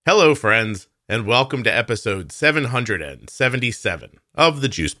Hello, friends, and welcome to episode 777 of the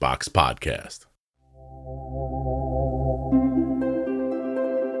Juicebox Podcast.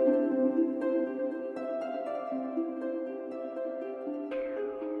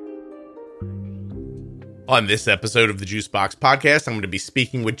 On this episode of the Juicebox Podcast, I'm going to be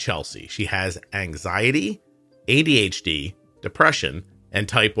speaking with Chelsea. She has anxiety, ADHD, depression, and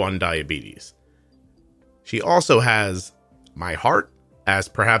type 1 diabetes. She also has my heart as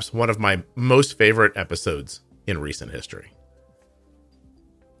perhaps one of my most favorite episodes in recent history.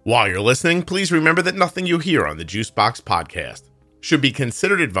 While you're listening, please remember that nothing you hear on the Juicebox Podcast should be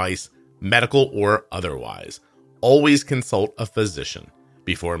considered advice, medical or otherwise. Always consult a physician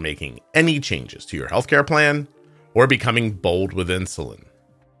before making any changes to your healthcare plan or becoming bold with insulin.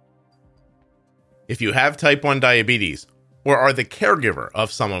 If you have type 1 diabetes or are the caregiver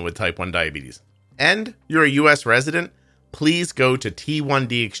of someone with type 1 diabetes and you're a U.S. resident, please go to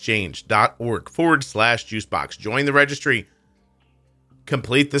t1dexchange.org/juicebox. Join the registry.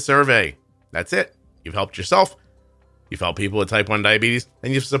 Complete the survey. That's it. You've helped yourself. You've helped people with type 1 diabetes,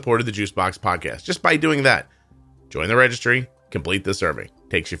 and you've supported the Juicebox Podcast. Just by doing that, join the registry, complete the survey.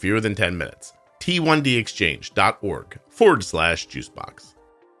 Takes you fewer than 10 minutes. t1dexchange.org/juicebox.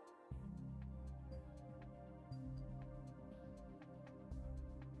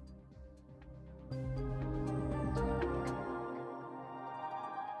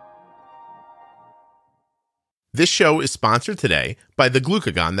 This show is sponsored today by the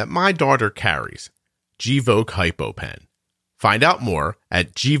glucagon that my daughter carries, Gvoke HypoPen. Find out more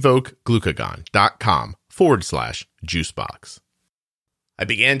at gvokeglucagon.com/juicebox. I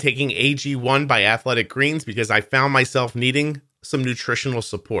began taking AG1 by Athletic Greens because I found myself needing some nutritional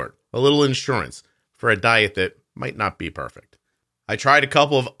support, a little insurance for a diet that might not be perfect. I tried a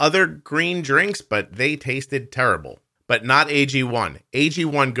couple of other green drinks, but they tasted terrible. But not AG1.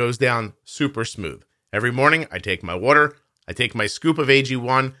 AG1 goes down super smooth. Every morning, I take my water, I take my scoop of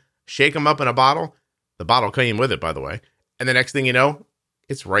AG1, shake them up in a bottle. The bottle came with it, by the way. And the next thing you know,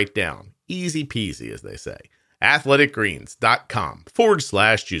 it's right down. Easy peasy, as they say.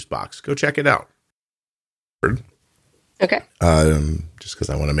 athleticgreens.com/juicebox. Go check it out. Okay. Just because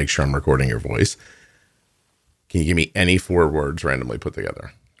I want to make sure I'm recording your voice. Can you give me any 4 words randomly put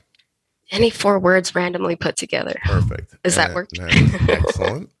together? Any 4 words randomly put together. Perfect. Does that work?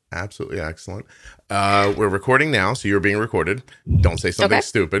 Excellent. Absolutely excellent. We're recording now, so you're being recorded. Don't say something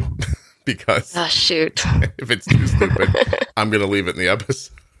stupid because shoot. If it's too stupid, I'm going to leave it in the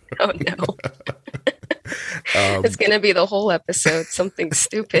episode. Oh, no. It's going to be the whole episode, something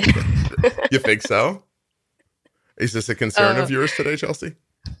stupid. You think so? Is this a concern of yours today, Chelsea?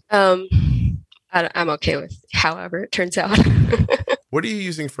 I'm okay with however it turns out. What are you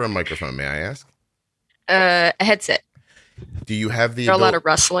using for a microphone, may I ask? A headset. Do you have the a lot of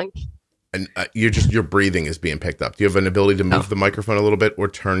rustling? And your breathing is being picked up. Do you have an ability to move the microphone a little bit or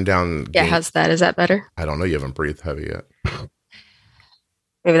turn down? Yeah, how's that? Is that better? I don't know. You haven't breathed heavy yet.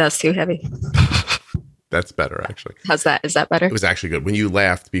 Maybe that's too heavy. That's better, actually. How's that? Is that better? It was actually good. When you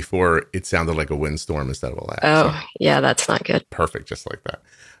laughed before, it sounded like a windstorm instead of a laugh. Oh, so. Yeah, that's not good. Perfect, just like that.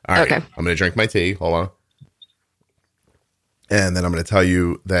 All right, I'm going to drink my tea. Hold on. And then I'm going to tell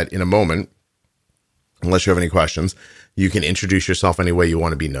you that in a moment, unless you have any questions, you can introduce yourself any way you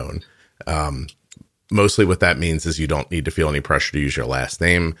want to be known. Mostly what that means is you don't need to feel any pressure to use your last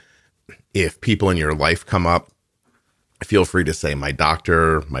name. If people in your life come up, feel free to say my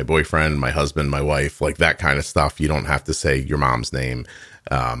doctor, my boyfriend, my husband, my wife, like that kind of stuff. You don't have to say your mom's name.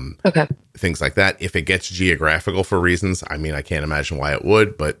 Things like that. If it gets geographical for reasons, I mean, I can't imagine why it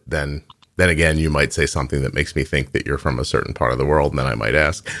would, but then again, you might say something that makes me think that you're from a certain part of the world, and then I might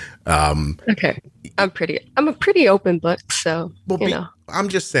ask. Okay. I'm a pretty open book, so, I'm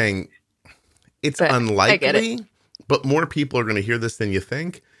just saying it's unlikely, but more people are going to hear this than you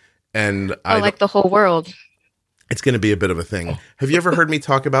think. And I like the whole world. It's going to be a bit of a thing. Have you ever heard me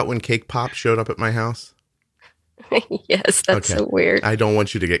talk about when Cake Pop showed up at my house? Yes, that's so weird. I don't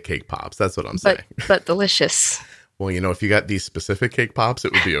want you to get Cake Pops. That's what I'm saying. But delicious. Well, if you got these specific Cake Pops,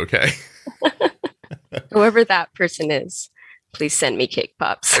 it would be okay. Whoever that person is, please send me Cake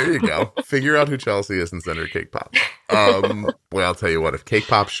Pops. There you go. Figure out who Chelsea is and send her Cake Pops. Well, I'll tell you what, if Cake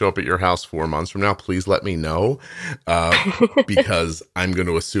Pops show up at your house 4 months from now, please let me know, because I'm going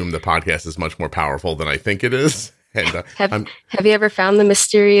to assume the podcast is much more powerful than I think it is. And have you ever found the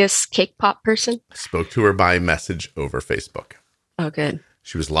mysterious Cake Pop person? Spoke to her by message over Facebook. Oh, good.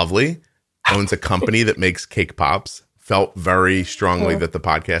 She was lovely. Owns a company that makes Cake Pops. Felt very strongly that the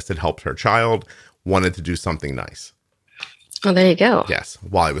podcast had helped her child. Wanted to do something nice. Oh, there you go. Yes.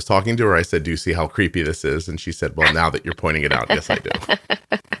 While I was talking to her, I said, "Do you see how creepy this is?" And she said, "Well, now that you're pointing it out, yes, I do."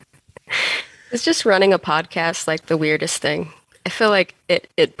 It's just running a podcast like the weirdest thing. I feel like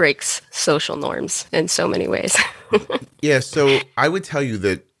it breaks social norms in so many ways. Yeah. So I would tell you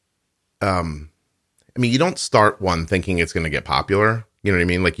that, I mean, you don't start one thinking it's going to get popular. You know what I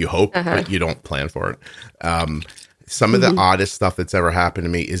mean? Like you hope, but you don't plan for it. Some of the oddest stuff that's ever happened to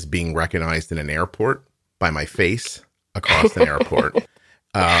me is being recognized in an airport by my face across an airport.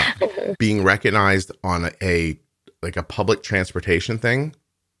 Being recognized on a public transportation thing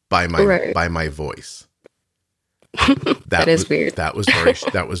by my voice. That is weird. That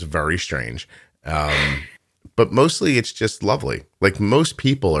was very strange. But mostly it's just lovely. Like most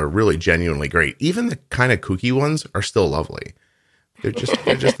people are really genuinely great. Even the kind of kooky ones are still lovely. They're just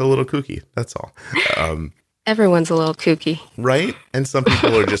a little kooky. That's all. Everyone's a little kooky. Right? And some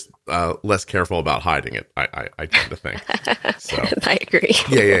people are just less careful about hiding it, I tend to think. So I agree.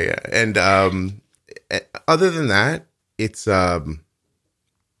 Yeah. And other than that, it's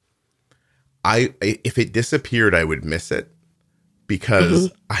if it disappeared, I would miss it because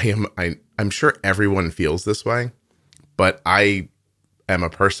I'm sure everyone feels this way, but I am a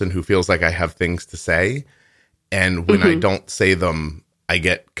person who feels like I have things to say. And when I don't say them, I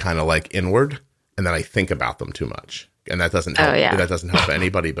get kind of like inward and then I think about them too much. And that doesn't help. That doesn't help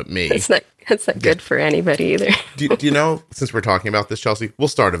anybody but me. It's not good for anybody either. do you know, since we're talking about this, Chelsea, we'll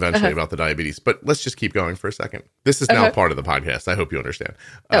start eventually about the diabetes, but let's just keep going for a second. This is now part of the podcast. I hope you understand.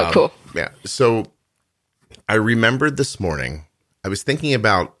 Oh, cool. Yeah. So I remembered this morning, I was thinking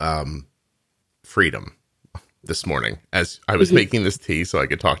about freedom this morning as I was making this tea so I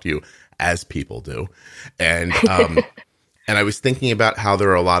could talk to you as people do. And and I was thinking about how there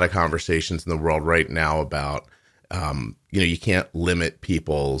are a lot of conversations in the world right now about, you can't limit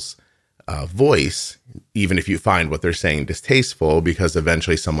people's voice, even if you find what they're saying distasteful, because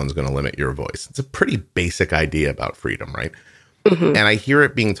eventually someone's going to limit your voice. It's a pretty basic idea about freedom, right? And I hear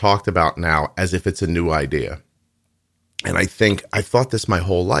it being talked about now as if it's a new idea. And I think I've thought this my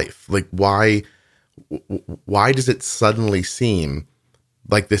whole life. Like, why does it suddenly seem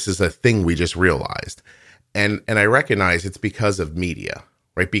like this is a thing we just realized? And I recognize it's because of media,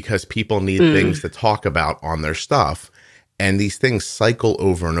 right? Because people need things to talk about on their stuff. And these things cycle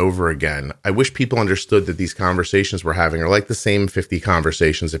over and over again. I wish people understood that these conversations we're having are like the same 50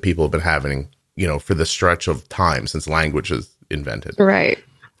 conversations that people have been having, for the stretch of time since language was invented. Right.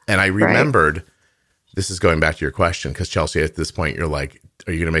 And I remembered, this is going back to your question, because Chelsea, at this point, you're like,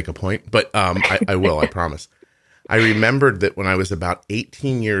 are you going to make a point? But I will, I promise. I remembered that when I was about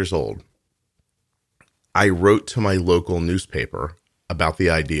 18 years old, I wrote to my local newspaper about the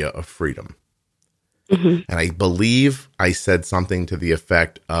idea of freedom. And I believe I said something to the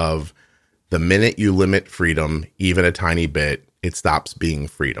effect of, the minute you limit freedom, even a tiny bit, it stops being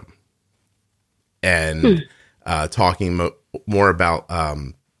freedom. And talking more about,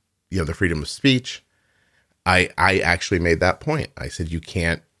 the freedom of speech, I actually made that point. I said, you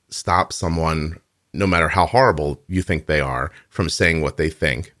can't stop someone, no matter how horrible you think they are, from saying what they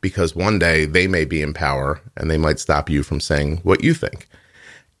think, because one day they may be in power and they might stop you from saying what you think.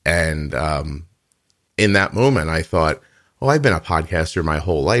 And in that moment, I thought, I've been a podcaster my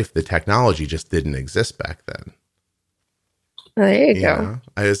whole life. The technology just didn't exist back then. There you go.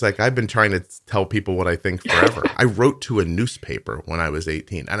 I was like, I've been trying to tell people what I think forever. I wrote to a newspaper when I was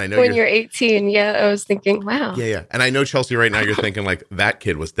 18. And I know when you're 18, I was thinking, wow. Yeah. And I know, Chelsea, right now you're thinking like, that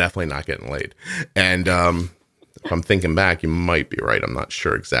kid was definitely not getting laid. And if I'm thinking back, you might be right. I'm not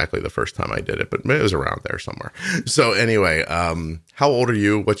sure exactly the first time I did it, but it was around there somewhere. So anyway, how old are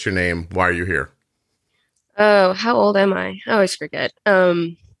you? What's your name? Why are you here? Oh, how old am I? I always forget.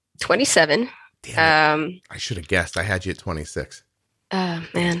 27. Damn it. I should have guessed. I had you at 26. Man,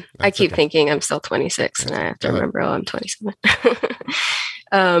 that's I keep thinking I'm still 26 and I have to remember, I'm 27.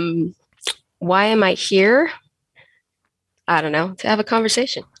 Why am I here? I don't know, to have a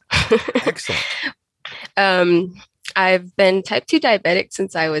conversation. Excellent. I've been type 2 diabetic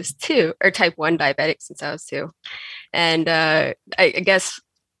since I was 2, or type 1 diabetic since I was 2. And I guess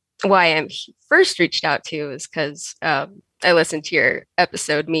why I'm first reached out to you is because I listened to your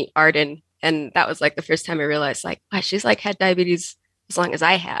episode, Meet Arden. And that was like the first time I realized, like, wow, she's like had diabetes as long as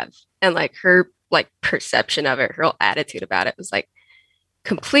I have. And like her like perception of it, her whole attitude about it was like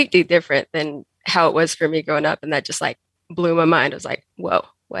completely different than how it was for me growing up. And that just like blew my mind. I was like, whoa,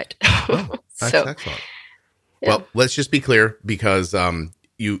 what? Oh, that's excellent. Yeah. Well, let's just be clear, because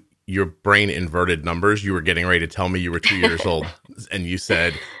your brain inverted numbers. You were getting ready to tell me you were 2 years old, and you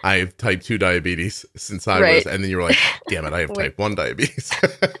said, I have type 2 diabetes since I was, and then you were like, damn it, I have type 1 diabetes.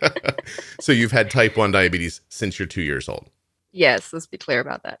 So you've had type 1 diabetes since you're 2 years old. Yes, let's be clear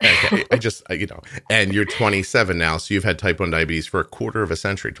about that. Okay, and you're 27 now, so you've had type 1 diabetes for a quarter of a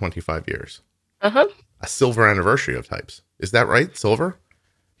century, 25 years. Uh-huh. A silver anniversary of types. Is that right? Silver?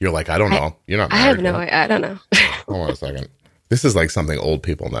 You're like, I don't know. You're not married. I have no idea. I don't know. Hold on a second. This is like something old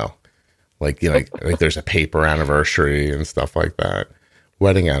people know. Like, like there's a paper anniversary and stuff like that.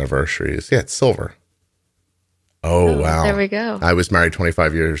 Wedding anniversaries. Yeah, it's silver. Oh, wow. There we go. I was married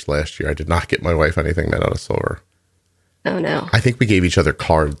 25 years last year. I did not get my wife anything made out of silver. Oh, no. I think we gave each other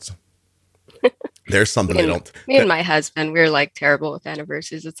cards. There's something I don't. Me and my husband, we're like terrible with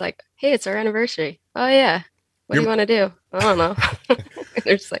anniversaries. It's like, hey, it's our anniversary. Oh, yeah. What do you want to do? I don't know.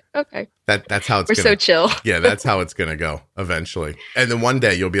 They're just like, okay. That's how it's We're so chill. Yeah, that's how it's going to go eventually. And then one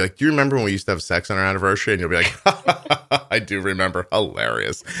day you'll be like, do you remember when we used to have sex on our anniversary? And you'll be like, I do remember.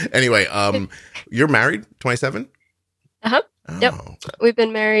 Hilarious. Anyway, you're married, 27? Uh-huh. Oh. Yep. We've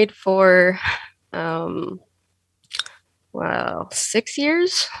been married for, 6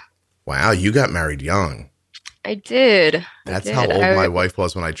 years. Wow, you got married young. I did. That's how old my wife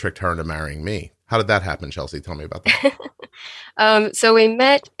was when I tricked her into marrying me. How did that happen, Chelsea? Tell me about that. So we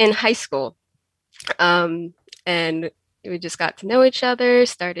met in high school, and we just got to know each other,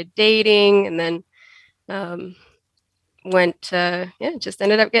 started dating, and then just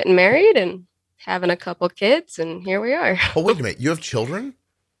ended up getting married and having a couple kids, and here we are. Oh, wait a minute. You have children?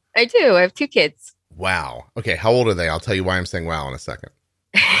 I do. I have 2 kids. Wow. Okay, how old are they? I'll tell you why I'm saying wow in a second.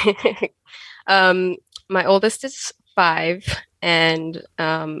 My oldest is 5, and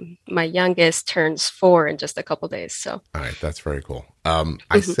my youngest turns 4 in just a couple days. So, all right, that's very cool.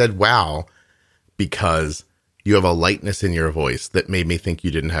 I said wow because you have a lightness in your voice that made me think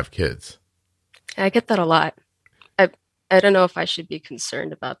you didn't have kids. I get that a lot. I don't know if I should be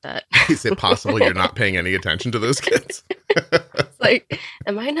concerned about that. Is it possible you're not paying any attention to those kids? It's like,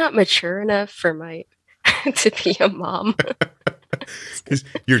 am I not mature enough for to be a mom? Because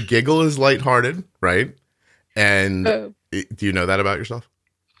your giggle is lighthearted, right? And do you know that about yourself?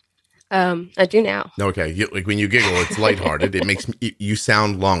 I do now. Okay, like when you giggle, it's lighthearted. It makes you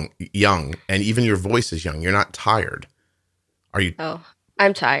sound young, and even your voice is young. You're not tired. Are you? Oh,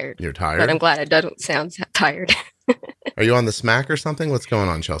 I'm tired. You're tired, but I'm glad it doesn't sound tired. Are you on the smack or something? What's going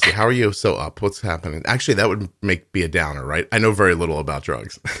on, Chelsea? How are you so up? What's happening? Actually, that would be a downer, right? I know very little about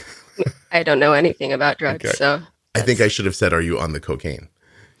drugs. I don't know anything about drugs, okay. So I think I should have said, "Are you on the cocaine?"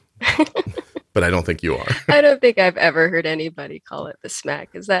 But I don't think you are. I don't think I've ever heard anybody call it the smack.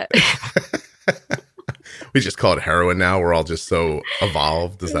 Is that? We just call it heroin now. We're all just so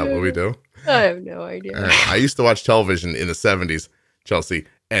evolved. Is that what we do? I have no idea. Right. I used to watch television in the 70s, Chelsea,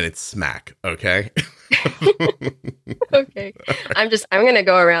 and it's smack. Okay. Okay. I'm going to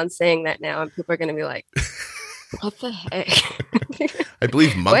go around saying that now, and people are going to be like, what the heck? I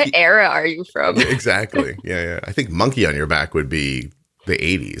believe monkey. What era are you from? Exactly. Yeah. I think monkey on your back would be the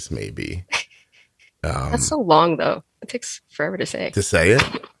 80s, maybe. That's so long, though. It takes forever to say. To say it?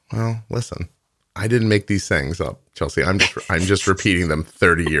 Well, listen. I didn't make these things up, Chelsea. I'm just repeating them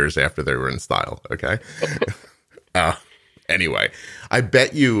 30 years after they were in style. Okay. Anyway, I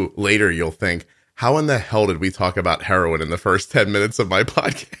bet you later you'll think, how in the hell did we talk about heroin in the first 10 minutes of my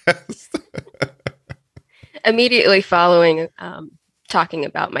podcast? Immediately following talking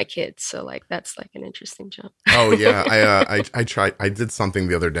about my kids. So like, that's like an interesting jump. Oh yeah. I tried, I did something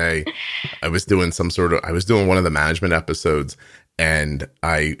the other day. I was doing one of the management episodes, and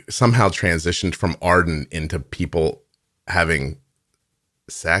I somehow transitioned from Arden into people having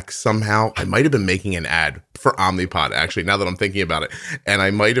sex somehow. I might have been making an ad for Omnipod, actually, now that I'm thinking about it. And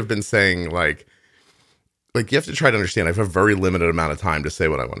I might have been saying like you have to try to understand, I have a very limited amount of time to say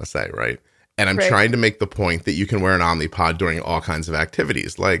what I want to say, right? And I'm trying to make the point that you can wear an Omnipod during all kinds of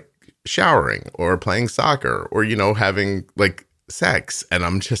activities, like showering or playing soccer or, having like sex. And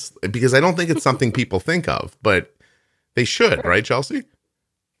I'm just, because I don't think it's something people think of, but they should, right, Chelsea?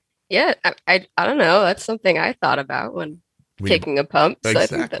 Yeah, I don't know. That's something I thought about when taking a pump. So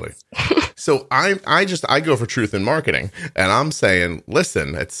exactly. So I go for truth in marketing, and I'm saying,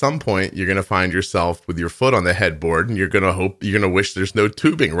 listen, at some point you're going to find yourself with your foot on the headboard, and you're going to wish there's no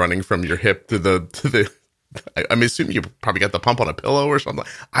tubing running from your hip to the. I'm assuming you probably got the pump on a pillow or something.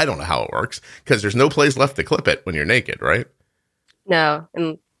 I don't know how it works, because there's no place left to clip it when you're naked, right? No,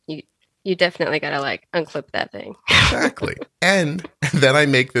 and you definitely got to like unclip that thing. Exactly. And then I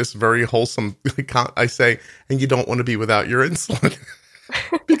make this very wholesome, I say, and you don't want to be without your insulin.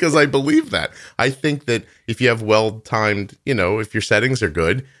 Because I believe that. I think that if you have well-timed, if your settings are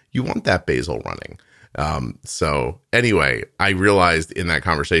good, you want that basal running. So anyway, I realized in that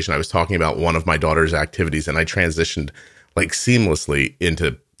conversation, I was talking about one of my daughter's activities, and I transitioned like seamlessly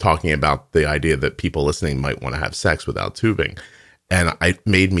into talking about the idea that people listening might want to have sex without tubing. And it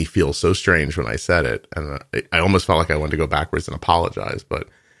made me feel so strange when I said it. And I almost felt like I wanted to go backwards and apologize. But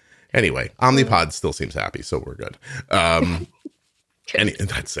anyway, Omnipod still seems happy, so we're good. And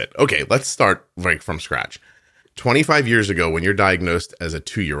that's it. Okay, let's start right from scratch. 25 years ago, when you're diagnosed as a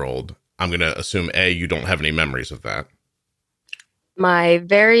 2-year-old, I'm going to assume, A, you don't have any memories of that. My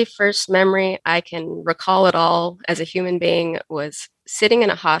very first memory, I can recall it all as a human being, was sitting in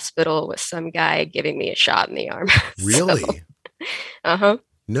a hospital with some guy giving me a shot in the arm. Really? So, uh-huh.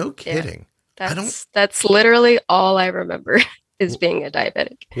 No kidding. Yeah. That's literally all I remember is being a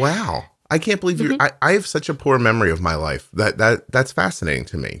diabetic. Wow. I can't believe you. I have such a poor memory of my life. That's fascinating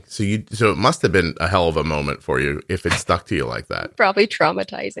to me. So it must have been a hell of a moment for you if it stuck to you like that. Probably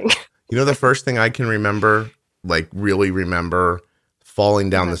traumatizing. You know, the first thing I can remember, like really remember, falling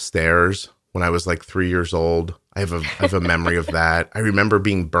down the stairs when I was like 3 years old. I have a memory of that. I remember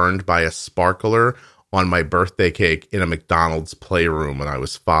being burned by a sparkler on my birthday cake in a McDonald's playroom when I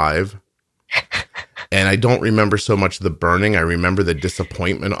was 5. And I don't remember so much the burning. I remember the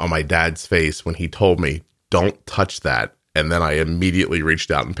disappointment on my dad's face when he told me, "Don't touch that." And then I immediately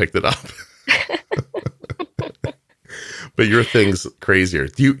reached out and picked it up. But your thing's crazier.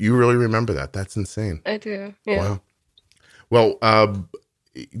 Do you really remember that? That's insane. I do. Yeah. Wow. Well,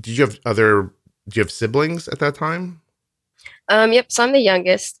 do you have siblings at that time? Yep. So I'm the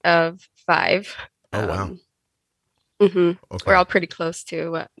youngest of 5. Oh, wow. Okay. Okay. We're all pretty close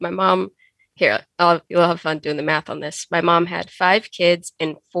to my mom. Here, you'll have fun doing the math on this. My mom had 5 kids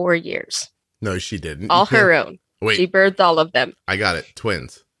in 4 years. No, she didn't. All her own. Wait. She birthed all of them. I got it.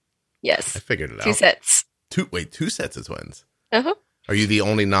 Twins. Yes. I figured it out. 2 sets. 2 sets of twins. Uh-huh. Are you the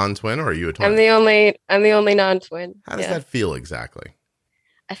only non-twin or are you a twin? I'm the only non-twin. How does that feel exactly?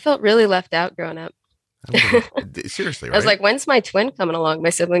 I felt really left out growing up. Seriously, right? I was like, when's my twin coming along? My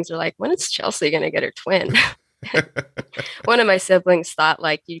siblings are like, when is Chelsea going to get her twin? One of my siblings thought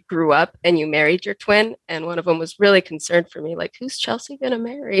like you grew up and you married your twin. And one of them was really concerned for me. Like, who's Chelsea going to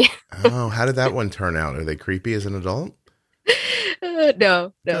marry? Oh, how did that one turn out? Are they creepy as an adult?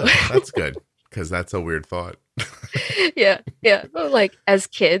 No. Oh, that's good. Because that's a weird thought. Yeah. Well, like as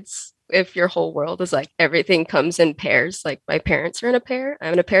kids, if your whole world is like everything comes in pairs, like my parents are in a pair,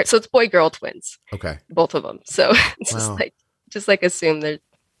 I'm in a pair. So it's boy-girl twins. Okay. Both of them. So it's just like assume that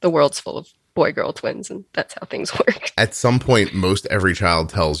the world's full of boy-girl twins and that's how things work. At some point, most every child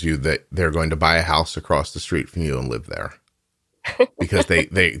tells you that they're going to buy a house across the street from you and live there. Because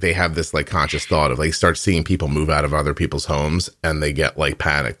they have this like conscious thought of they start seeing people move out of other people's homes and they get like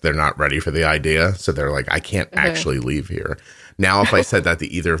panicked. They're not ready for the idea. So they're like, I can't actually leave here. Now, if I said that to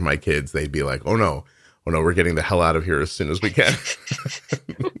either of my kids, they'd be like, oh no, we're getting the hell out of here as soon as we can.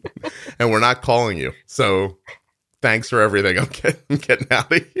 And we're not calling you. So thanks for everything. I'm getting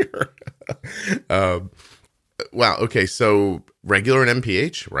out of here. Wow. Okay. So regular and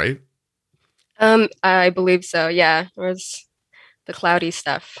MPH, right? I believe so. Yeah. It was the cloudy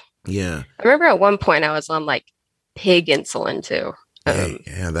stuff. Yeah. I remember at one point I was on like pig insulin too.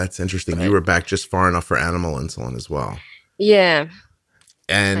 Yeah, that's interesting. You were back just far enough for animal insulin as well. Yeah.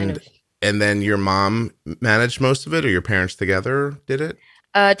 And then your mom managed most of it, or your parents together did it?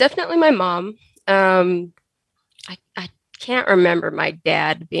 Definitely my mom. I can't remember my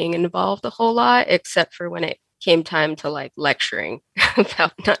dad being involved a whole lot, except for when it came time to like lecturing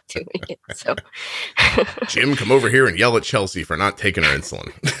about not doing it. So, Jim, come over here and yell at Chelsea for not taking her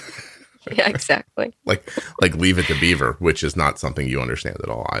insulin. Yeah, exactly. like Leave It to Beaver, which is not something you understand at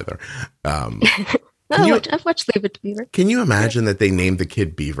all either. I've watched Leave It to Beaver. Can you imagine that they named the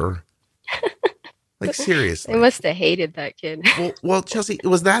kid Beaver? Like, seriously. They must have hated that kid. Well, Chelsea,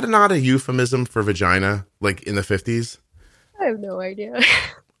 was that not a euphemism for vagina, like in the 50s? I have no idea.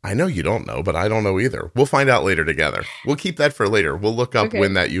 I know you don't know, but I don't know either. We'll find out later together. We'll keep that for later. We'll look up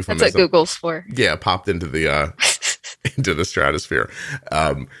when that euphemism. That's what Google's for. Yeah, popped into the into the stratosphere.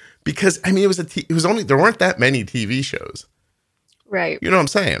 Because I mean, it was only there weren't that many TV shows. Right. You know what I'm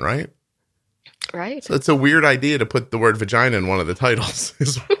saying, right? Right. So it's a weird idea to put the word vagina in one of the titles.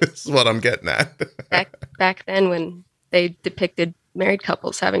 is what I'm getting at. back then when they depicted married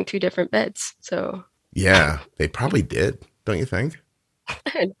couples having 2 different beds. So yeah, they probably did. Don't you think?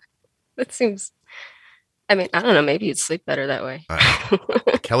 That seems, I mean, I don't know. Maybe you'd sleep better that way.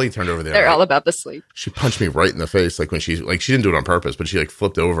 Kelly turned over there. They're all about the sleep. She punched me right in the face. Like when she didn't do it on purpose, but she like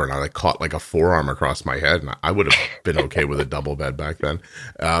flipped over and I like caught like a forearm across my head. And I would have been okay with a double bed back then.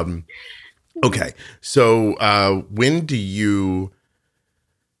 Okay. So when do you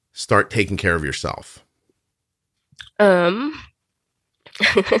start taking care of yourself?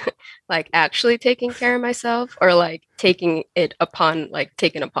 Like actually taking care of myself, or like taking upon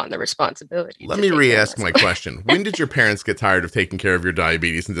the responsibility Let to me take care of re-ask my myself. question. When did your parents get tired of taking care of your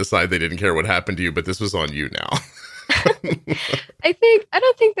diabetes and decide they didn't care what happened to you, but this was on you now? I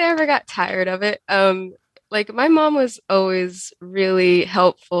don't think they ever got tired of it. Like my mom was always really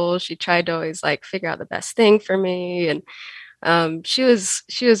helpful. She tried to always like figure out the best thing for me, and she was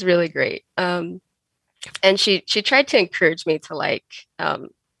really great. And she tried to encourage me to like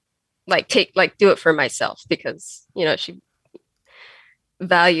do it for myself, because she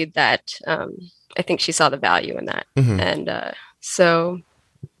valued that. I think she saw the value in that. Mhm. And so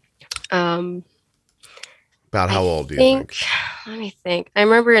um, About I how old do you think, think? let me think. I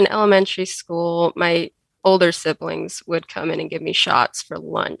remember in elementary school, my older siblings would come in and give me shots for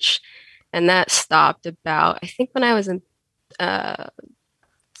lunch. And that stopped about, I think, when I was in uh,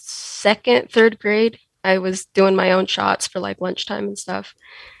 second, third grade. I was doing my own shots for like lunchtime and stuff.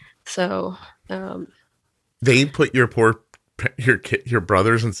 So, um, They put your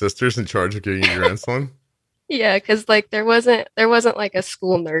brothers and sisters in charge of giving you your insulin? yeah, because like there wasn't like a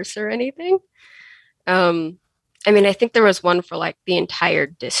school nurse or anything. Um, I mean, I think there was one for like the entire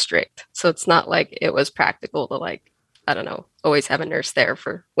district. So it's not like it was practical to like, I don't know, always have a nurse there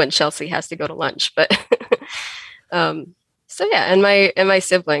for when Chelsea has to go to lunch. But um, so yeah, and my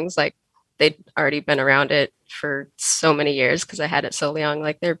siblings, like they'd already been around it for so many years because I had it so young.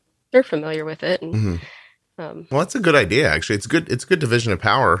 Like they're familiar with it. And Mhm. um, Well, that's a good idea, actually. It's good division of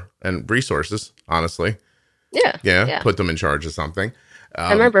power and resources, honestly. yeah, Yeah, yeah. put them in charge of something. I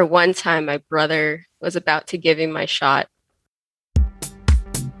Um, remember one time my brother was about to give me my shot.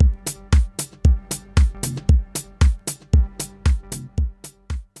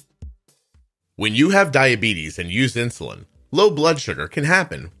 when you have diabetes and use insulin, low blood sugar can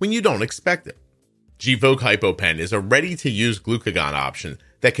happen when you don't expect it. Gvoke HypoPen is a ready-to-use glucagon option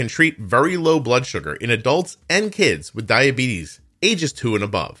that can treat very low blood sugar in adults and kids with diabetes ages 2 and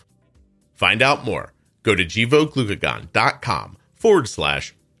above. Find out more. Go to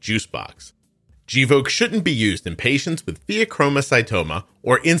gvokeglucagon.com/juicebox. Gvoke shouldn't be used in patients with pheochromocytoma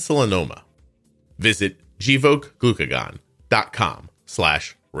or insulinoma. Visit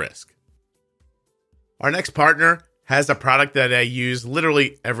gvokeglucagon.com/risk. Our next partner has a product that I use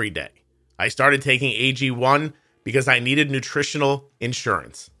literally every day. I started taking AG1 because I needed nutritional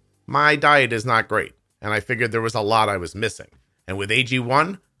insurance. My diet is not great, and I figured there was a lot I was missing. And with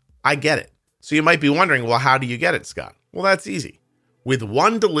AG1, I get it. So you might be wondering, well, how do you get it, Scott? Well, that's easy. With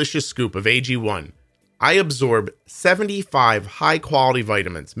one delicious scoop of AG1, I absorb 75 high-quality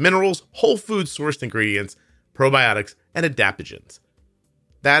vitamins, minerals, whole food sourced ingredients, probiotics, and adaptogens.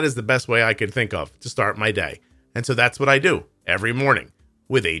 That is the best way I could think of to start my day. And so that's what I do every morning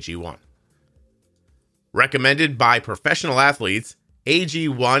with AG1. Recommended by professional athletes,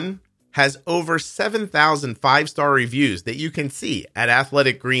 AG1 has over 7,000 five-star reviews that you can see at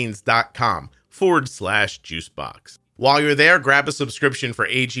athleticgreens.com/juicebox. While you're there, grab a subscription for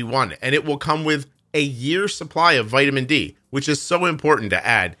AG1 and it will come with a year's supply of vitamin D, which is so important to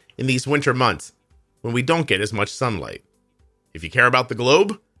add in these winter months when we don't get as much sunlight. If you care about the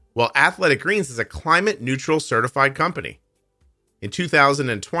globe, well, Athletic Greens is a climate-neutral certified company. In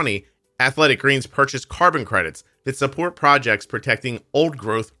 2020, Athletic Greens purchased carbon credits that support projects protecting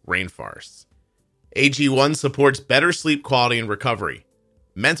old-growth rainforests. AG1 supports better sleep quality and recovery,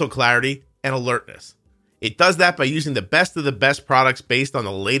 mental clarity, and alertness. It does that by using the best of the best products based on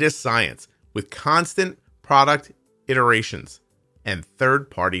the latest science with constant product iterations and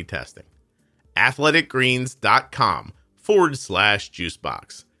third-party testing.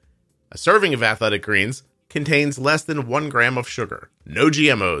 athleticgreens.com/juicebox. A serving of Athletic Greens contains less than 1 gram of sugar, no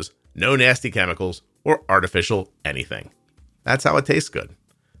GMOs, no nasty chemicals, or artificial anything. That's how it tastes good.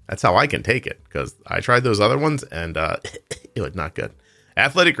 That's how I can take it, because I tried those other ones and it was not good.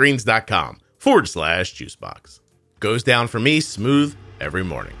 athleticgreens.com/juicebox. Goes down for me smooth every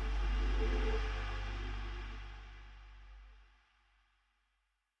morning.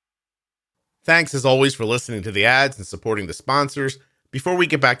 Thanks as always for listening to the ads and supporting the sponsors. Before we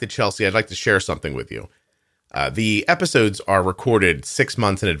get back to Chelsea, I'd like to share something with you. The episodes are recorded 6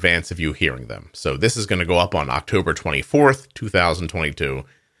 months in advance of you hearing them. So this is going to go up on October 24th, 2022,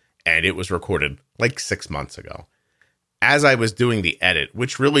 and it was recorded like 6 months ago. As I was doing the edit,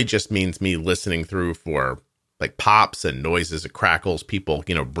 which really just means me listening through for like pops and noises and crackles, people,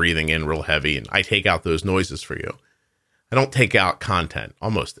 breathing in real heavy, and I take out those noises for you. I don't take out content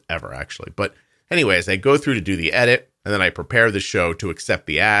almost ever, actually. But anyways, I go through to do the edit, and then I prepare the show to accept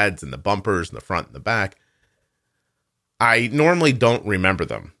the ads and the bumpers and the front and the back. I normally don't remember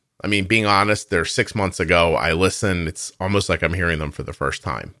them. I mean, being honest, they're 6 months ago. I listen. It's almost like I'm hearing them for the first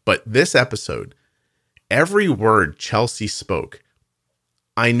time. But this episode, every word Chelsea spoke,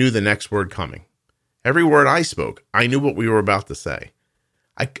 I knew the next word coming. Every word I spoke, I knew what we were about to say.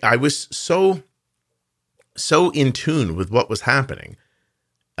 I was so in tune with what was happening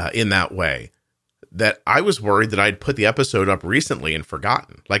in that way that I was worried that I'd put the episode up recently and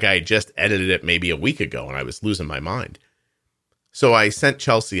forgotten. Like I had just edited it maybe a week ago and I was losing my mind. So I sent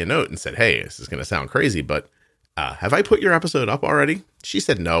Chelsea a note and said, hey, this is going to sound crazy, but have I put your episode up already? She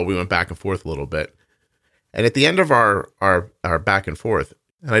said no. We went back and forth a little bit. And at the end of our back and forth,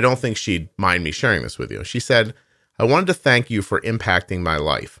 and I don't think she'd mind me sharing this with you, she said, I wanted to thank you for impacting my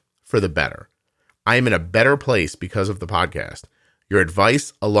life for the better. I am in a better place because of the podcast. Your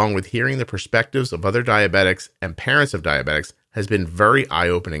advice, along with hearing the perspectives of other diabetics and parents of diabetics, has been very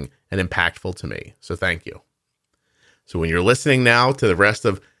eye-opening and impactful to me. So thank you. So when you're listening now to the rest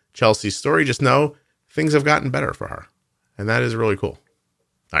of Chelsea's story, just know things have gotten better for her. And that is really cool.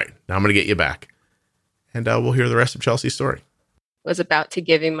 All right, now I'm going to get you back. And we'll hear the rest of Chelsea's story. Was about to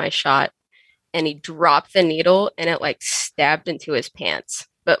give him my shot, and he dropped the needle, and it like stabbed into his pants.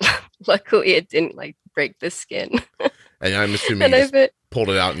 But luckily, it didn't like break the skin. And I'm assuming you just pulled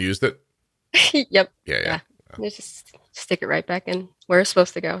it out and used it? Yep. Yeah. Just stick it right back in where it's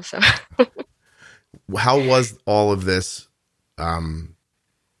supposed to go. So how was all of this?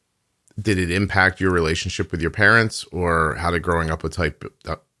 Did it impact your relationship with your parents, or how did growing up with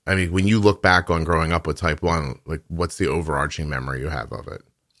I mean, when you look back on growing up with type 1, like what's the overarching memory you have of it?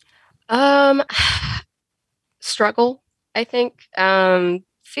 Struggle, I think.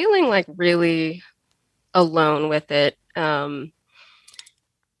 Feeling like really alone with it.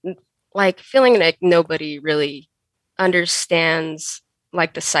 Like feeling like nobody really understands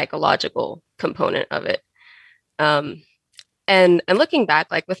like the psychological component of it. And looking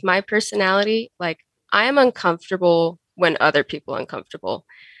back, like with my personality, like I am uncomfortable when other people are uncomfortable.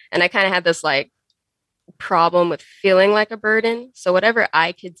 And I kind of had this like problem with feeling like a burden. So whatever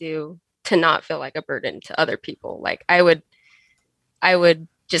I could do to not feel like a burden to other people, like I would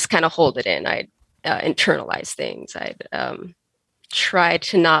just kind of hold it in. I'd internalize things. I'd try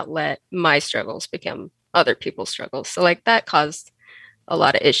to not let my struggles become other people's struggles. So like that caused a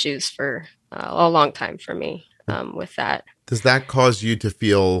lot of issues for a long time for me with that. Does that cause you to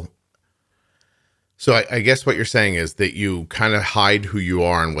feel... So I guess what you're saying is that you kind of hide who you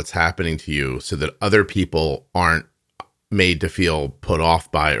are and what's happening to you so that other people aren't made to feel put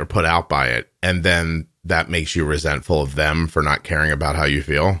off by it or put out by it. And then that makes you resentful of them for not caring about how you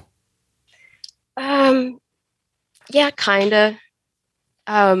feel? Yeah, kind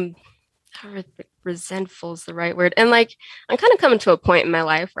of. Resentful is the right word. And like, I'm kind of coming to a point in my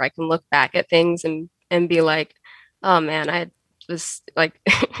life where I can look back at things and be like, oh man, I was like,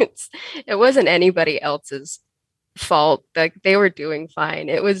 it wasn't anybody else's fault. Like they were doing fine.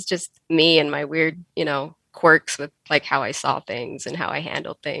 It was just me and my weird, quirks with like how I saw things and how I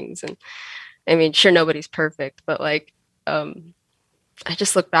handled things. And I mean, sure, nobody's perfect, but like, I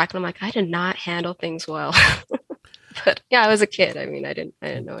just look back and I'm like, I did not handle things well. But yeah, I was a kid. I mean, I didn't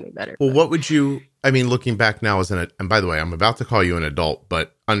know any better. Well, what would you, I mean, looking back now and by the way, I'm about to call you an adult,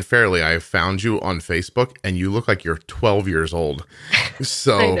 but unfairly, I have found you on Facebook and you look like you're 12 years old.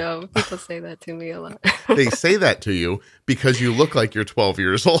 So I know people say that to me a lot. They say that to you because you look like you're 12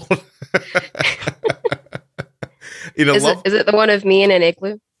 years old. Is it the one of me in an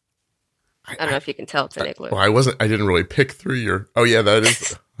igloo? I don't know if you can tell it's an igloo. Well, I didn't really pick through your, oh yeah, that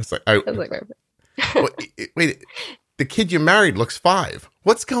is, it's like, wait, the kid you married looks 5.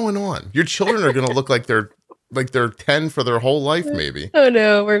 What's going on? Your children are going to look like they're 10 for their whole life, maybe. Oh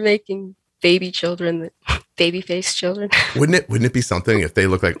no, we're making baby children, baby face children. Wouldn't it be something if they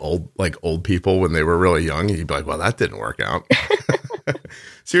look like old people when they were really young? And you'd be like, well, that didn't work out.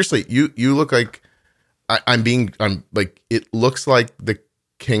 Seriously, you look like I'm like, it looks like the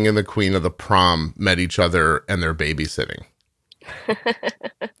king and the queen of the prom met each other and they're babysitting.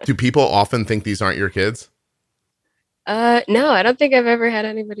 Do people often think these aren't your kids? No, I don't think I've ever had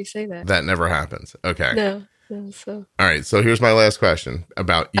anybody say that. That never happens. Okay. No. So. All right. So here's my last question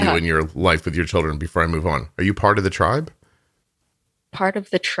about you and your life with your children before I move on. Are you part of the tribe? Part of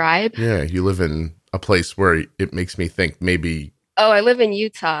the tribe? Yeah. You live in a place where it makes me think maybe. Oh, I live in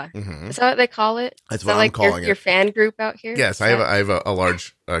Utah. Mm-hmm. Is that what they call it? That's what I'm calling it. Your fan group out here? Yes. I have a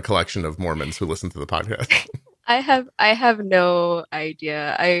large collection of Mormons who listen to the podcast. I have no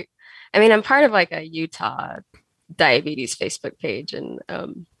idea. I mean, I'm part of like a Utah diabetes Facebook page, and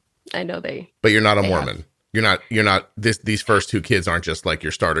I know they. But you're not a Mormon. These first two kids aren't just like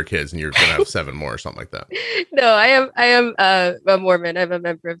your starter kids and you're going to have 7 more or something like that. No, I am a Mormon. I'm a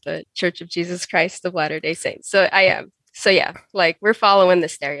member of the Church of Jesus Christ of Latter-day Saints. So I am. So yeah, like we're following the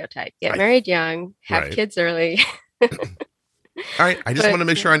stereotype. Get married young, have kids early. All right. I just want to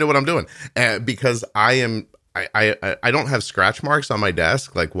make sure I know what I'm doing because I don't have scratch marks on my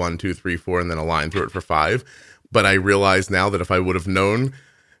desk, like 1, 2, 3, 4, and then a line through it for 5. But I realize now that if I would have known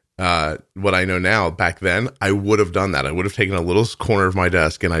what I know now back then, I would have done that. I would have taken a little corner of my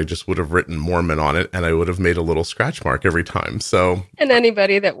desk and I just would have written Mormon on it and I would have made a little scratch mark every time. So, and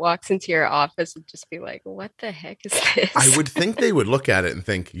anybody that walks into your office would just be like, what the heck is this? I would think they would look at it and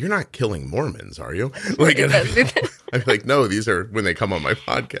think, you're not killing Mormons, are you? Like, I'd be like, no, these are when they come on my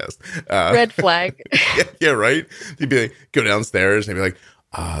podcast. Red flag. Yeah, right. They'd be like, go downstairs and they'd be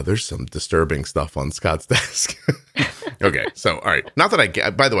like, there's some disturbing stuff on Scott's desk. Okay, so all right. Not that I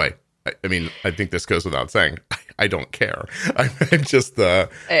get. By the way, I mean, I think this goes without saying. I don't care. I'm just,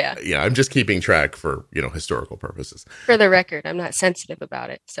 I'm just keeping track for historical purposes. For the record, I'm not sensitive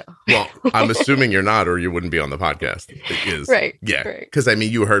about it. So, well, I'm assuming you're not, or you wouldn't be on the podcast. It is right. Yeah, right. Because I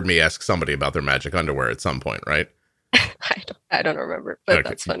mean, you heard me ask somebody about their magic underwear at some point, right? I don't remember, but okay.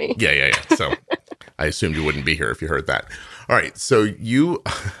 That's funny. Yeah. So I assumed you wouldn't be here if you heard that. All right. So all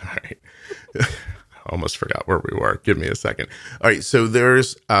right. I almost forgot where we were. Give me a second. All right. So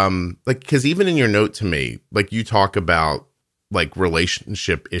there's because even in your note to me, like you talk about like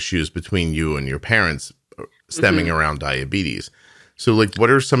relationship issues between you and your parents stemming around diabetes. So like, what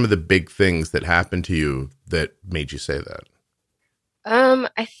are some of the big things that happened to you that made you say that?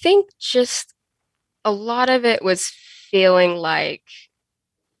 I think just a lot of it was feeling like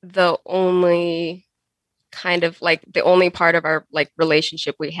the only kind of like the only part of our like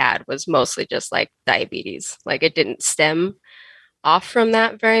relationship we had was mostly just like diabetes. Like it didn't stem off from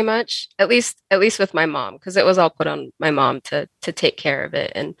that very much, at least with my mom, because it was all put on my mom to take care of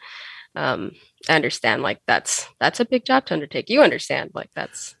it. And I understand like that's a big job to undertake. You understand like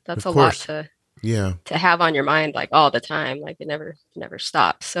that's a lot to have on your mind like all the time. Like it never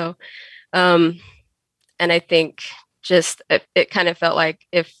stops. So and I think just it kind of felt like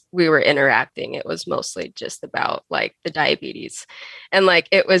if we were interacting, it was mostly just about like the diabetes. And like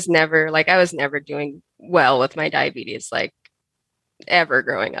it was never like I was never doing well with my diabetes like ever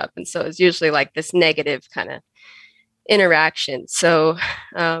growing up. And so it's usually like this negative kind of interaction. So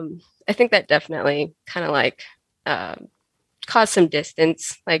I think that definitely kind of like caused some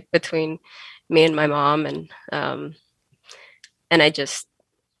distance like between me and my mom. And I just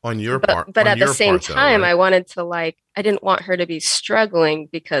on your part, but at the same time, I wanted to like, I didn't want her to be struggling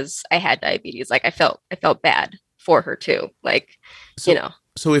because I had diabetes. Like I felt bad for her too. Like,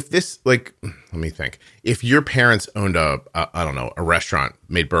 So if this, like, let me think, if your parents owned a restaurant,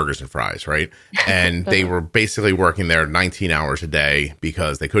 made burgers and fries, right? And they were basically working there 19 hours a day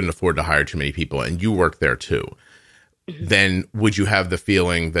because they couldn't afford to hire too many people and you worked there too, then would you have the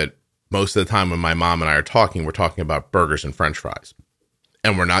feeling that most of the time when my mom and I are talking, we're talking about burgers and French fries?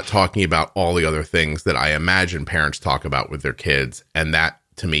 And we're not talking about all the other things that I imagine parents talk about with their kids. And that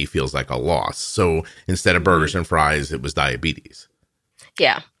to me feels like a loss. So instead of burgers and fries, it was diabetes.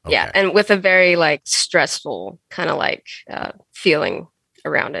 Yeah. Okay. Yeah. And with a very like stressful kind of like feeling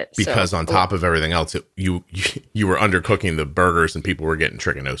around it. Because on top of everything else, you were undercooking the burgers and people were getting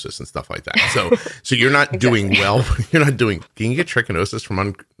trichinosis and stuff like that. So you're not doing well. You're not doing, can you get trichinosis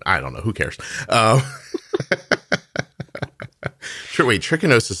from, I don't know, who cares? Wait,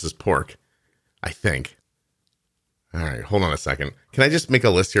 trichinosis is pork, I think. All right, hold on a second. Can I just make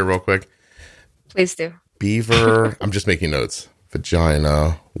a list here real quick? Please do. Beaver, I'm just making notes.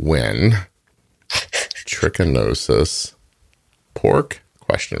 Vagina, when, trichinosis, pork, ?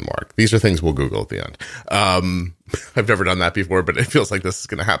 These are things we'll Google at the end. I've never done that before, but it feels like this is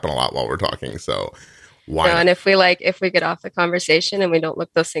going to happen a lot while we're talking, so why not? And if we get off the conversation and we don't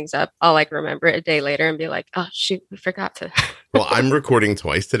look those things up, I'll like remember it a day later and be like, oh shoot, we forgot to. Well, I'm recording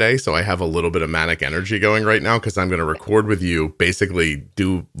twice today, so I have a little bit of manic energy going right now because I'm going to record with you, basically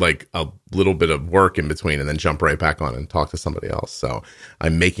do like a little bit of work in between and then jump right back on and talk to somebody else. So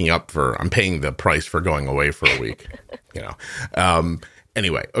I'm paying the price for going away for a week,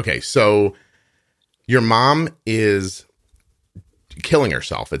 Anyway, okay, so your mom is killing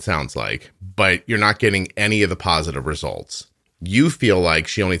herself, it sounds like, but you're not getting any of the positive results. You feel like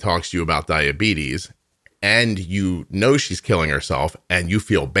she only talks to you about diabetes and you know she's killing herself and you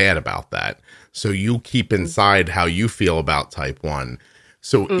feel bad about that. So you keep inside how you feel about type 1.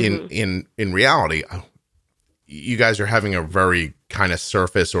 So in reality, you guys are having a very kind of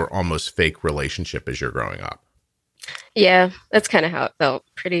surface or almost fake relationship as you're growing up. Yeah, that's kind of how it felt.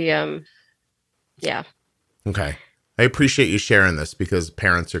 Pretty, yeah. Okay. I appreciate you sharing this because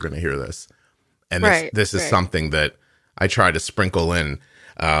parents are going to hear this. And Right, this is right. something that I try to sprinkle in,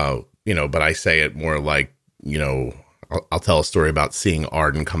 but I say it more like, I'll tell a story about seeing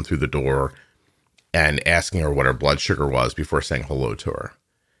Arden come through the door and asking her what her blood sugar was before saying hello to her.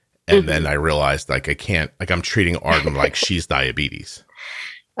 And then I realized like I can't, like I'm treating Arden like she's diabetes,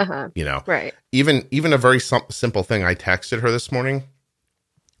 Uh-huh. Right. even a very simple thing. I texted her this morning,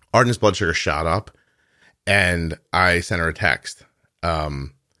 Arden's blood sugar shot up and I sent her a text.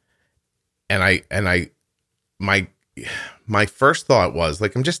 My first thought was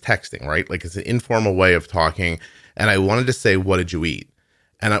like, I'm just texting, right? Like it's an informal way of talking. And I wanted to say, what did you eat?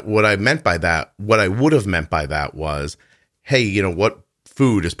 And what I would have meant by that was, hey, what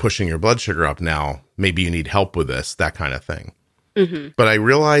food is pushing your blood sugar up now? Maybe you need help with this, that kind of thing. Mm-hmm. But I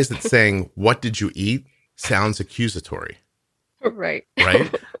realized that saying, what did you eat sounds accusatory. Right.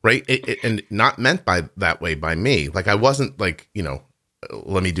 Right. Right. And not meant by that way by me. Like I wasn't like,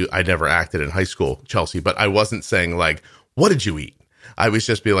 I never acted in high school, Chelsea, but I wasn't saying like, what did you eat? I was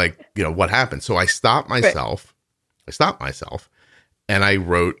just be like, what happened? So I stopped myself. Right. I stopped myself and I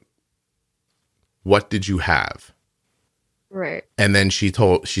wrote, what did you have? Right. And then she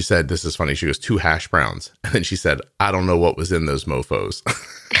said, this is funny. She goes, 2 hash browns. And then she said, I don't know what was in those mofos.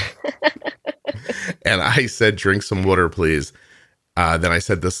 And I said, drink some water, please. Then I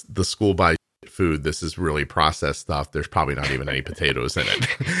said, the school buys food. This is really processed stuff. There's probably not even any potatoes in it.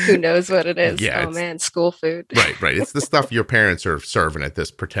 Who knows what it is? Yeah, oh man, school food. Right. It's the stuff your parents are serving at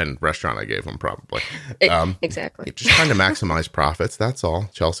this pretend restaurant I gave them, probably. Exactly. Just trying to maximize profits. That's all,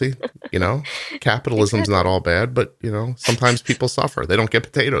 Chelsea. Capitalism's not all bad, but sometimes people suffer. They don't get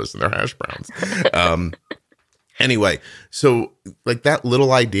potatoes in their hash browns. Anyway, so like that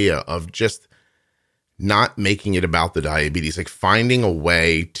little idea of just not making it about the diabetes, like finding a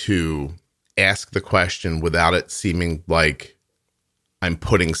way to ask the question without it seeming like I'm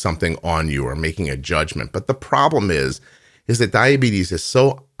putting something on you or making a judgment. But the problem is that diabetes is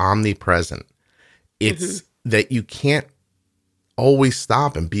so omnipresent. It's that you can't always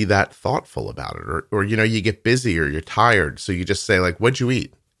stop and be that thoughtful about it. Or you get busy or you're tired. So you just say like, what'd you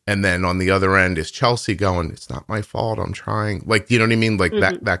eat? And then on the other end is Chelsea going, it's not my fault. I'm trying. Like, you know what I mean? Like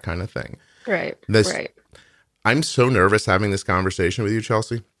that kind of thing. Right. Right. I'm so nervous having this conversation with you,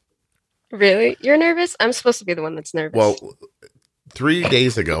 Chelsea. Really? You're nervous? I'm supposed to be the one that's nervous. Well, 3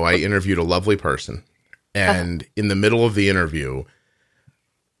 days ago, I interviewed a lovely person. And in the middle of the interview,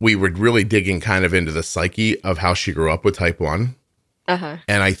 we were really digging kind of into the psyche of how she grew up with type 1. And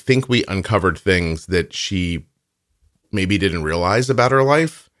I think we uncovered things that she maybe didn't realize about her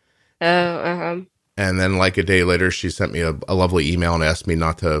life. And then like a day later, she sent me a lovely email and asked me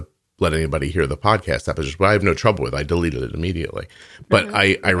not to let anybody hear the podcast episode, but I have no trouble with. I deleted it immediately. But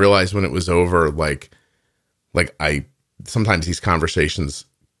I realized when it was over, like I sometimes these conversations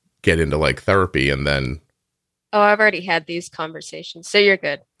get into like therapy and then. Oh, I've already had these conversations. So you're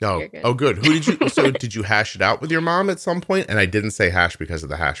good. Oh, good. Who did you, so did you hash it out with your mom at some point? And I didn't say hash because of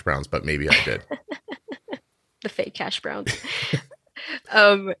the hash browns, but maybe I did. The fake hash browns.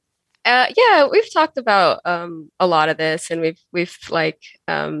 Yeah, we've talked about a lot of this, and we've like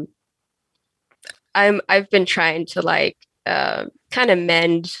I've been trying to like kind of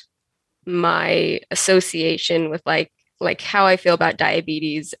mend my association with like how I feel about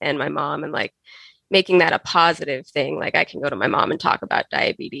diabetes and my mom, and like making that a positive thing. Like I can go to my mom and talk about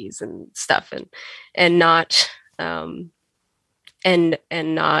diabetes and stuff, and not and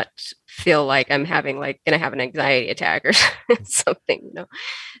not feel like I'm having gonna have an anxiety attack or something,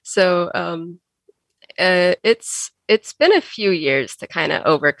 So it's been a few years to kind of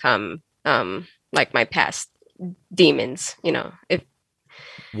overcome like my past demons,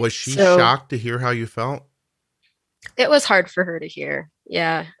 Was she shocked to hear how you felt? It was hard for her to hear.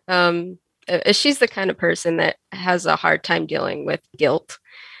 Yeah. She's the kind of person that has a hard time dealing with guilt.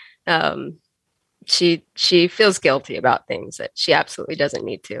 She feels guilty about things that she absolutely doesn't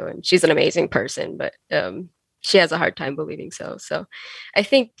need to. And she's an amazing person, but she has a hard time believing so. So I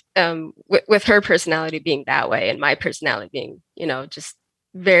think with her personality being that way and my personality being, just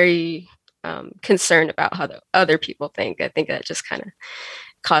very concerned about how the other people think, I think that just kind of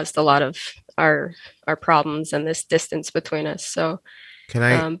caused a lot of our problems and this distance between us. So can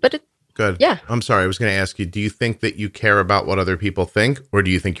I good. Yeah. I'm sorry. I was going to ask you, do you think that you care about what other people think, or do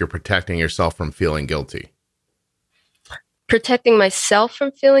you think you're protecting yourself from feeling guilty? Protecting myself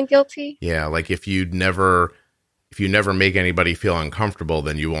from feeling guilty? Yeah. Like if you never make anybody feel uncomfortable,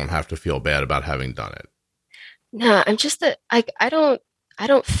 then you won't have to feel bad about having done it. No, I'm just I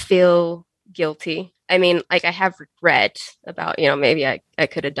don't feel guilty. I mean, like I have regret about, maybe I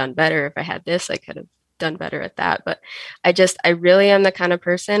could have done better if I had this, I could have done better at that. But I really am the kind of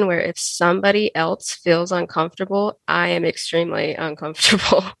person where if somebody else feels uncomfortable, I am extremely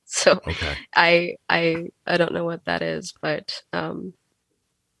uncomfortable. So Okay. I don't know what that is, but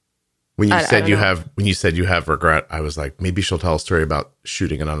When you said don't know. when you said you have regret, I was like, maybe she'll tell a story about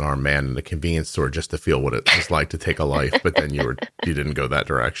shooting an unarmed man in a convenience store just to feel what it was like to take a life. But then you didn't go that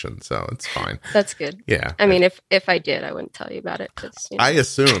direction, so it's fine. That's good. Yeah. I mean, if I did, I wouldn't tell you about it because I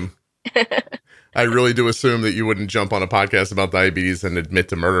assume. I really do assume that you wouldn't jump on a podcast about diabetes and admit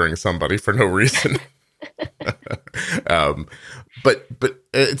to murdering somebody for no reason. But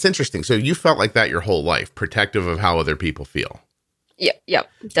it's interesting. So you felt like that your whole life, protective of how other people feel. Yeah,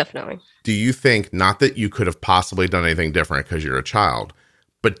 definitely. Do you think, not that you could have possibly done anything different because you're a child,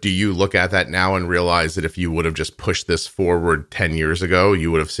 but do you look at that now and realize that if you would have just pushed this forward 10 years ago,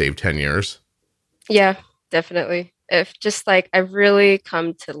 you would have saved 10 years? Yeah, definitely. If just like I've really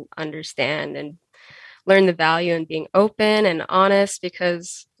come to understand and learn the value in being open and honest,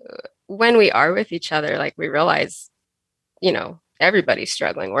 because when we are with each other, like we realize, everybody's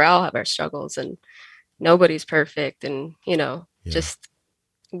struggling. We all have our struggles and nobody's perfect. And, just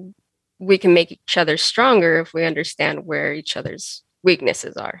we can make each other stronger if we understand where each other's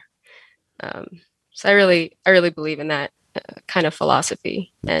weaknesses are. So I really believe in that kind of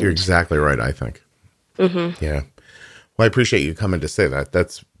philosophy. And you're exactly right, I think. Mm-hmm. Yeah. Well, I appreciate you coming to say that.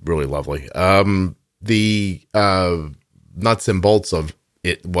 That's really lovely. The nuts and bolts of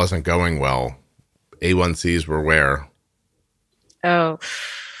it wasn't going well. A1Cs were where? Oh,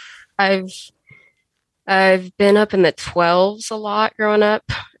 I've been up in the 12s a lot growing up.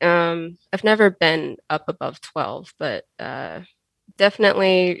 I've never been up above 12, but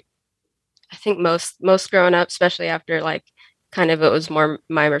definitely, I think most growing up, especially after like kind of it was more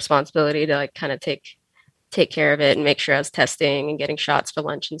my responsibility to like kind of take care of it and make sure I was testing and getting shots for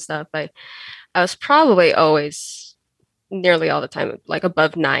lunch and stuff. I was probably always nearly all the time like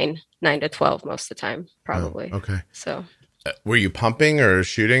above 9 to 12 most of the time, probably. Oh, okay. So were you pumping or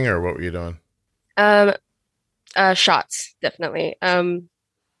shooting or what were you doing? Shots, definitely.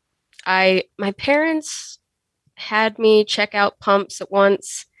 My parents had me check out pumps at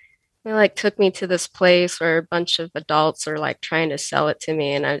once. They like took me to this place where a bunch of adults are like trying to sell it to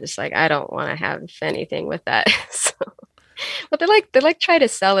me, and I'm just like, I don't want to have anything with that. So, but they try to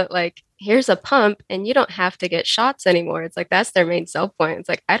sell it like, here's a pump, and you don't have to get shots anymore. It's like that's their main sell point. It's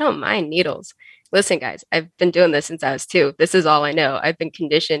like I don't mind needles. Listen, guys, I've been doing this since I was 2. This is all I know. I've been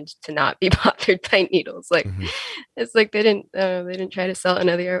conditioned to not be bothered by needles. Like, It's like they didn't try to sell it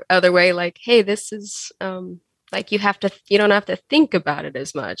another other way. Like, hey, this is like you don't have to think about it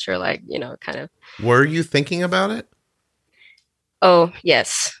as much, or like kind of. Were you thinking about it? Oh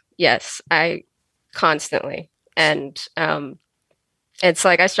yes, I constantly, and it's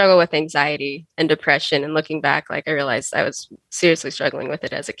like I struggle with anxiety and depression. And looking back, like I realized I was seriously struggling with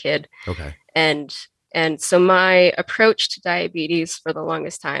it as a kid. Okay. And so my approach to diabetes for the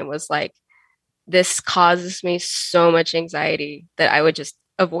longest time was like, this causes me so much anxiety that I would just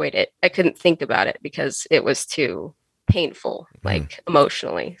avoid it. I couldn't think about it because it was too painful, like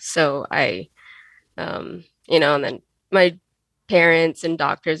emotionally. So I, and then my parents and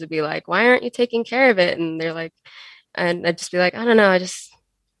doctors would be like, why aren't you taking care of it? And they're like, and I'd just be like, I don't know.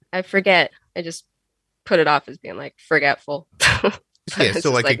 I forget. I just put it off as being like forgetful. Yeah.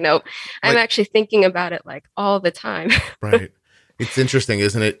 So like, nope. I'm actually thinking about it like all the time. Right. It's interesting,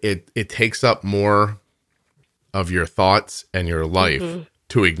 isn't it? It takes up more of your thoughts and your life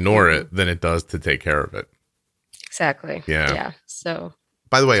to ignore it than it does to take care of it. Exactly. Yeah. Yeah. So,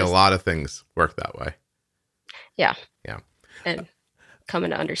 by the way, a lot of things work that way. Yeah. Yeah. And coming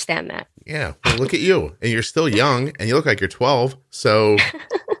to understand that. Yeah. Well, look at you. And you're still young and you look like you're 12. So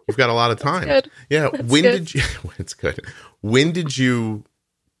you've got a lot of time. That's good. Yeah. That's when good. did you, it's good. When did you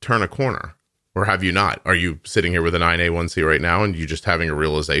turn a corner? Or have you not? Are you sitting here with an A1C right now and you just having a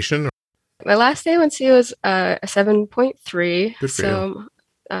realization? My last A1C was a 7.3. Good for you.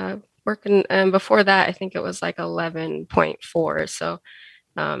 Working, and before that, I think it was like 11.4. So,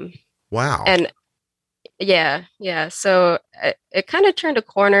 wow. And yeah. So it kind of turned a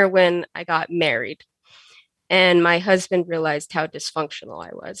corner when I got married, and my husband realized how dysfunctional I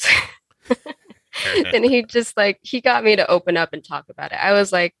was. And he got me to open up and talk about it. I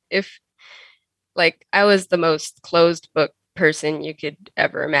was like, I was the most closed book person you could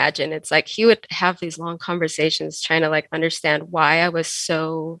ever imagine. It's like he would have these long conversations trying to like understand why I was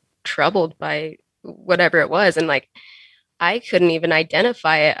so troubled by whatever it was. And like, I couldn't even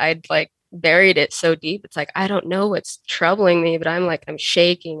identify it. I'd like buried it so deep. It's like, I don't know what's troubling me, but I'm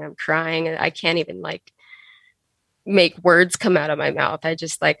shaking, I'm crying. And I can't even like make words come out of my mouth. I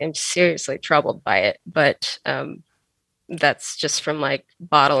just like am seriously troubled by it. But that's just from like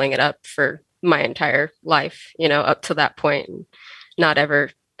bottling it up for my entire life, you know, up to that point, and not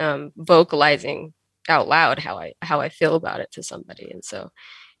ever vocalizing out loud how I feel about it to somebody. And so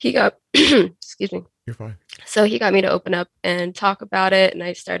he got excuse me. You're fine. So he got me to open up and talk about it, and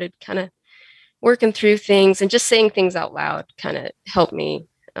I started kind of working through things, and just saying things out loud kind of helped me.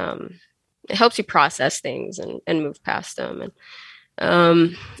 It helps you process things and move past them.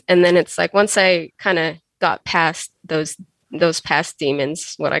 And then it's like, once I kind of got past those past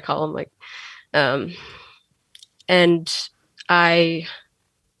demons, what I call them, like, and I,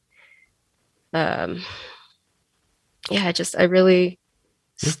 I really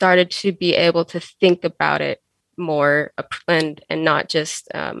started to be able to think about it more and not just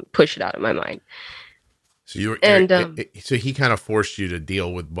push it out of my mind. So so he kind of forced you to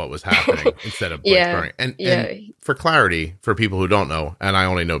deal with what was happening instead of burning. And for clarity, for people who don't know, and I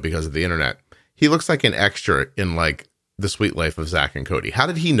only know because of the internet, he looks like an extra in like The Sweet Life of Zach and Cody. How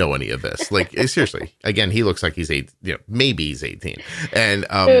did he know any of this? Like, seriously, again, he looks like he's maybe he's 18. And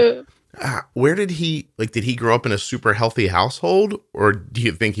where did he grow up in a super healthy household, or do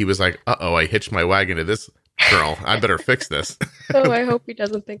you think he was like, I hitched my wagon to this girl, I better fix this? I hope he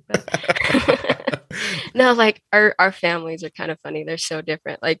doesn't think that. No, like our families are kind of funny. They're so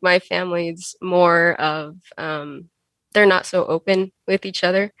different. Like my family's more of they're not so open with each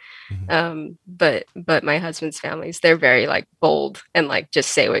other. Mm-hmm. But my husband's families, they're very like bold and like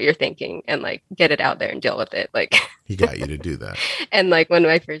just say what you're thinking and like get it out there and deal with it. Like he got you to do that. And like when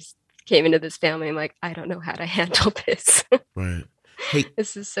I first came into this family, I'm like, I don't know how to handle this. Right. Hey,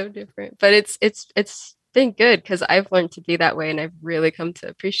 this is so different. But it's been good because I've learned to be that way, and I've really come to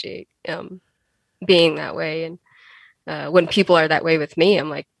appreciate being that way. And when people are that way with me, I'm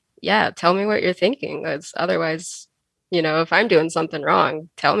like, yeah, tell me what you're thinking. Because otherwise, if I'm doing something wrong,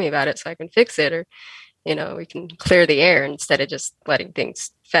 tell me about it so I can fix it, or, we can clear the air instead of just letting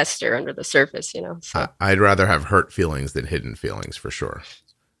things fester under the surface, So. I'd rather have hurt feelings than hidden feelings, for sure.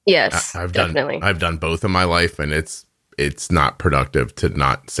 Yes, I've definitely. I've done both in my life, and it's not productive to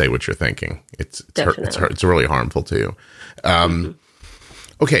not say what you're thinking. It's really harmful to you. Mm-hmm.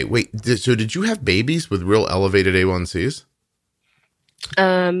 Okay, wait. So did you have babies with real elevated A1Cs?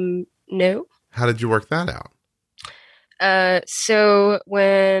 No. How did you work that out?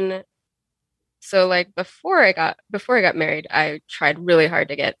 Before I got married, I tried really hard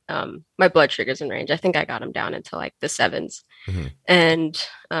to get my blood sugars in range. I think I got them down into like the 7s. Mm-hmm. And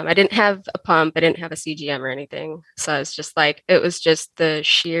I didn't have a pump. I didn't have a CGM or anything. So I was just like, it was just the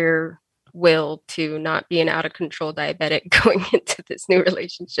sheer will to not be an out of control diabetic going into this new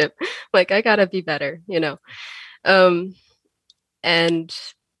relationship. Like, I gotta be better,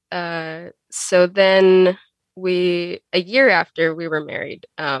 so then a year after we were married,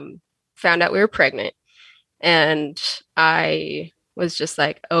 found out we were pregnant, and I was just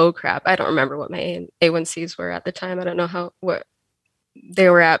like, oh crap, I don't remember what my A1Cs were at the time. I don't know what they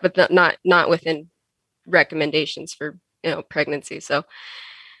were at, but not within recommendations for pregnancy. So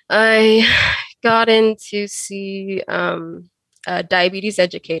I got in to see a diabetes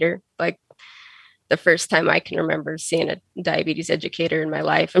educator, like the first time I can remember seeing a diabetes educator in my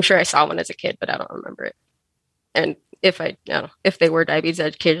life. I'm sure I saw one as a kid, but I don't remember it. And if they were diabetes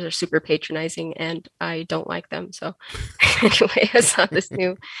educators, they're super patronizing, and I don't like them. So anyway, I saw this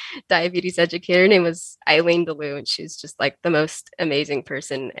new diabetes educator. Her name was Eileen DeLue, and she's just like the most amazing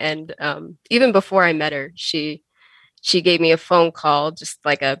person. And even before I met her, she gave me a phone call, just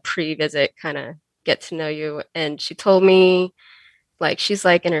like a pre-visit, kind of get to know you. And she told me, like, she's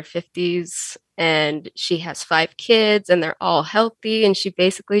like in her 50s and she has 5 kids and they're all healthy. And she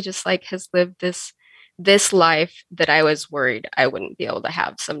basically just like has lived this life that I was worried I wouldn't be able to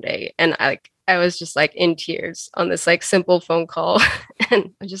have someday. And I was just like in tears on this like simple phone call.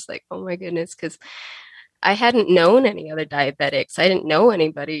 And I'm just like, oh my goodness, because I hadn't known any other diabetics. I didn't know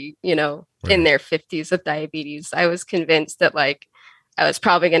anybody, right, in their 50s with diabetes. I was convinced that like I was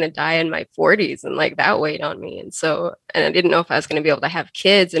probably going to die in my 40s, and like that weighed on me. And I didn't know if I was going to be able to have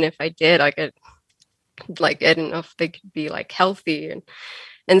kids. And if I did, I didn't know if they could be like healthy.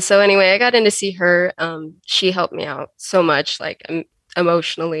 And so anyway, I got in to see her. She helped me out so much, like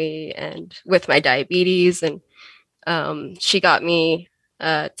emotionally and with my diabetes. And she got me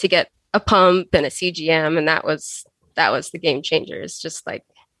to get a pump and a CGM. And that was the game changer. It's just like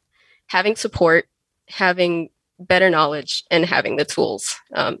having support, having better knowledge, and having the tools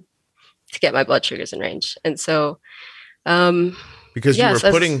to get my blood sugars in range. And so, because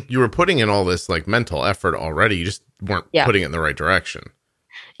you were putting in all this like mental effort already, you just weren't putting it in the right direction.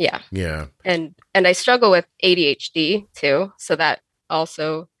 Yeah. Yeah. And I struggle with ADHD too. So that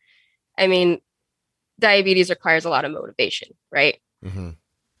also, I mean, diabetes requires a lot of motivation, right? Mm-hmm.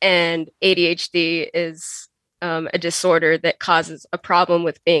 And ADHD is a disorder that causes a problem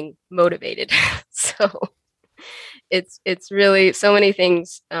with being motivated. So it's really so many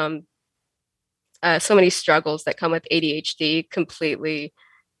things, so many struggles that come with ADHD completely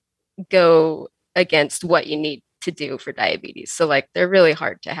go against what you need to do for diabetes. So like they're really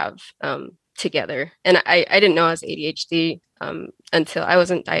hard to have together. And I didn't know I was ADHD until I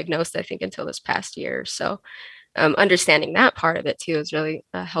wasn't diagnosed, I think, until this past year. So understanding that part of it too has really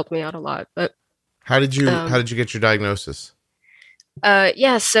helped me out a lot. But how did you get your diagnosis?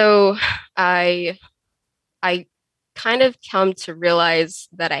 Yeah, so I kind of come to realize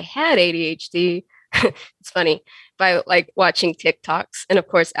that I had ADHD. It's funny by like watching TikToks, and of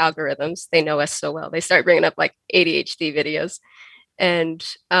course algorithms, they know us so well. They start bringing up like ADHD videos, and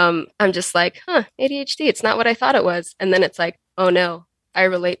I'm just like, ADHD, it's not what I thought it was. And then it's like, oh no, I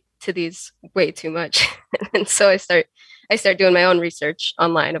relate to these way too much. And so I start doing my own research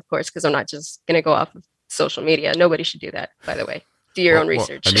online, of course, because I'm not just going to go off of social media. Nobody should do that, by the way. Do your own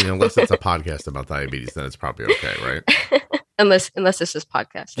research. I mean, unless it's a podcast about diabetes, then it's probably okay, right? unless it's just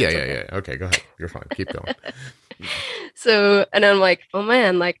podcast. Yeah. Okay, go ahead. You're fine. Keep going. So, and I'm like, oh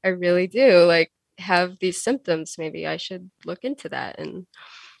man, like I really do like have these symptoms. Maybe I should look into that.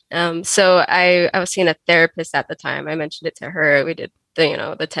 And so I was seeing a therapist at the time. I mentioned it to her. We did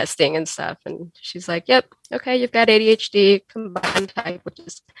the testing and stuff, and she's like, yep, okay, you've got ADHD combined type, which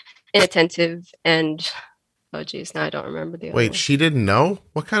is inattentive and oh geez, now I don't remember the other Wait, one. she didn't know?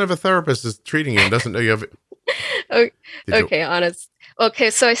 What kind of a therapist is treating you and doesn't know you have it? Okay, honest. Okay,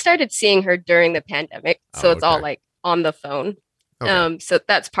 so I started seeing her during the pandemic, so it's all like on the phone. Okay. So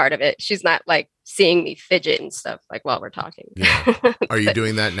that's part of it. She's not like seeing me fidget and stuff like while we're talking. Yeah. Are you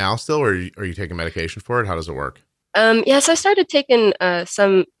doing that now still, or are you taking medication for it? How does it work? Yeah, so I started taking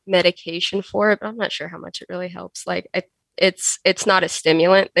some medication for it, but I'm not sure how much it really helps. Like it's not a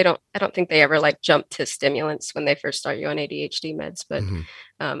stimulant. I don't think they ever like jump to stimulants when they first start you on ADHD meds, but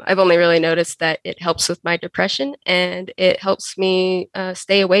I've only really noticed that it helps with my depression and it helps me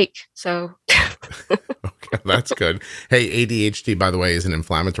stay awake. So okay, that's good. Hey, ADHD, by the way, is an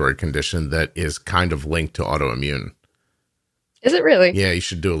inflammatory condition that is kind of linked to autoimmune. Is it really? Yeah, you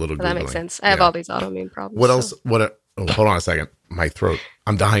should do a little Googling. That makes sense. I have all these autoimmune problems. What else? Hold on a second. My throat.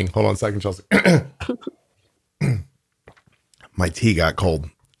 I'm dying. Hold on a second, Chelsea. My tea got cold.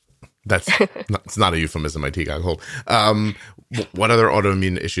 It's not a euphemism. My tea got cold. What other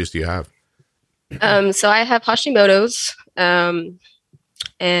autoimmune issues do you have? So I have Hashimoto's,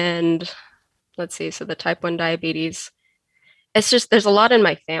 and let's see. So the type 1 diabetes. It's just there's a lot in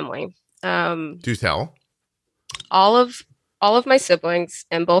my family. Do tell. All of my siblings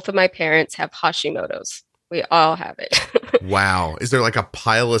and both of my parents have Hashimoto's. We all have it. Wow. Is there like a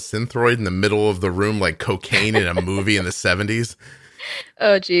pile of Synthroid in the middle of the room, like cocaine in a movie in the 70s?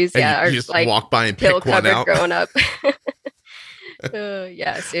 Oh, geez. Yeah. You just like walk by and pick one out. Growing up.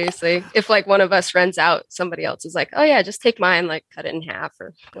 Yeah, seriously. If like one of us runs out, somebody else is like, oh yeah, just take mine, like cut it in half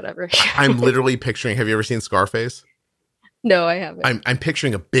or whatever. I'm literally picturing, have you ever seen Scarface? No, I haven't. I'm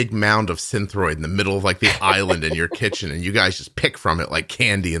picturing a big mound of Synthroid in the middle of like the island in your kitchen, and you guys just pick from it like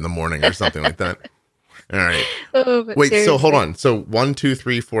candy in the morning or something like that. All right. Oh, wait, seriously. So hold on. So 1, 2,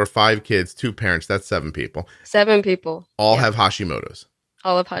 3, 4, 5 kids, 2 parents. That's 7 people. 7 people. All have Hashimoto's.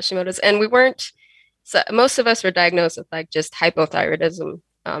 All have Hashimoto's. And we weren't, so most of us were diagnosed with like just hypothyroidism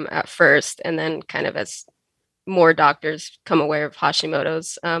at first. And then kind of as more doctors come aware of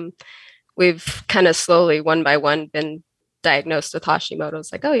Hashimoto's, we've kind of slowly, one by one, been diagnosed with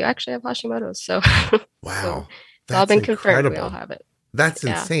Hashimoto's. Like, oh, you actually have Hashimoto's. So, wow. So it's all been confirmed. We all have it. That's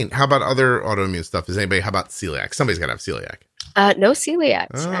insane. How about other autoimmune stuff? How about celiac? Somebody's got to have celiac. No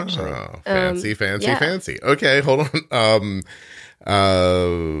celiacs, actually. Fancy. Okay, hold on.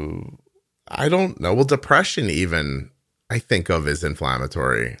 I don't know. Well, depression even I think of as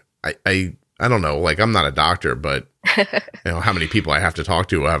inflammatory. I don't know. Like, I'm not a doctor, but how many people I have to talk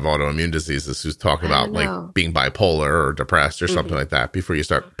to who have autoimmune diseases who talk about like being bipolar or depressed or something like that before you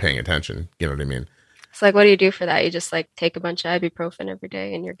start paying attention. You know what I mean? It's like, what do you do for that? You just like take a bunch of ibuprofen every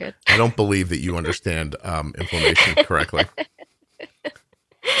day and you're good. I don't believe that you understand inflammation correctly.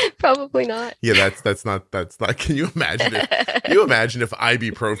 Probably not. Yeah, that's not. Can you imagine if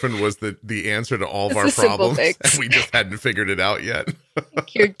ibuprofen was the answer to all of our problems and we just hadn't figured it out yet?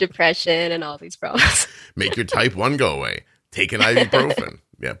 Cure depression and all these problems. Make your type 1 go away. Take an ibuprofen.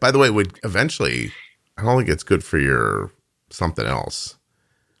 Yeah. By the way, eventually, I don't think it's good for your something else.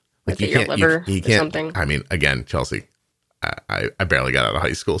 Like you can't, your liver or something. I mean, again, Chelsea, I barely got out of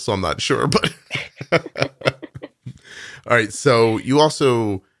high school, so I'm not sure. But all right. So you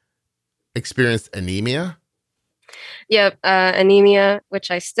also experienced anemia. Yep, anemia,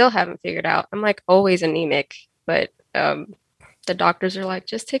 which I still haven't figured out. I'm like always anemic, but the doctors are like,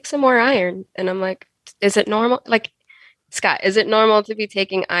 just take some more iron. And I'm like, is it normal? Like, Scott, is it normal to be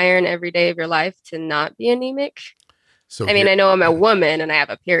taking iron every day of your life to not be anemic? So I mean, I know I'm a woman and I have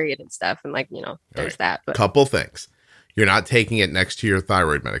a period and stuff, and like, there's that. But couple things. You're not taking it next to your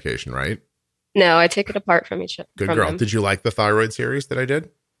thyroid medication, right? no, I take it apart from each other. Good girl. Them. Did you like the thyroid series that I did?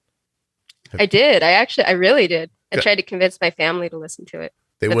 I did. I really did. I tried to convince my family to listen to it.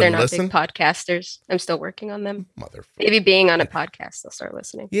 But they're not big podcasters. I'm still working on them. Maybe being on a podcast, they'll start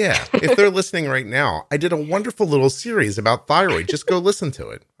listening. Yeah. If they're listening right now, I did a wonderful little series about thyroid. Just go listen to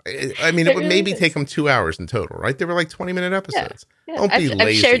it. I mean, it would maybe take them 2 hours in total, right? They were like 20-minute episodes. Yeah. Don't be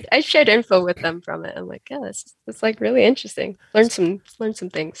lazy. I shared info with them from it. I'm like, yeah, it's like really interesting. Learn some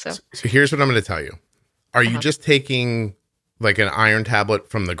things. So here's what I'm going to tell you. Are you just taking like an iron tablet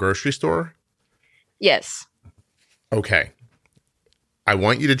from the grocery store? Yes. Okay. I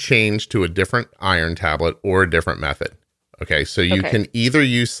want you to change to a different iron tablet or a different method. Okay. So you can either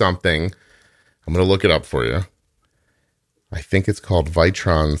use something. I'm going to look it up for you. I think it's called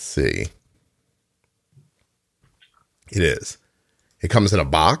Vitron C. It is. It comes in a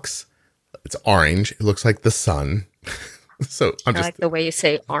box. It's orange. It looks like the sun. So I like the way you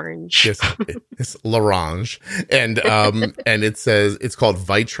say orange. Yes, it's l'orange. And and it says it's called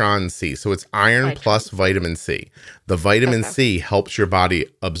Vitron C. So it's iron plus vitamin C. The vitamin C helps your body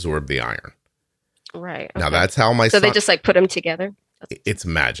absorb the iron. Right. Now that's how my So they just like put them together? It's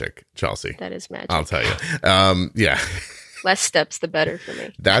magic, Chelsea. That is magic. I'll tell you. Yeah. Less steps, the better for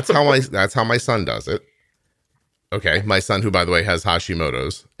me. That's how my son does it. Okay. My son, who, by the way, has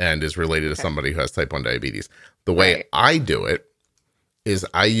Hashimoto's and is related to somebody who has type 1 diabetes. The way I do it is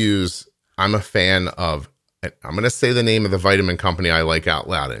I'm a fan of, I'm going to say the name of the vitamin company I like out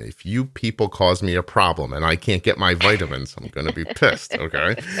loud. And if you people cause me a problem and I can't get my vitamins, I'm going to be pissed.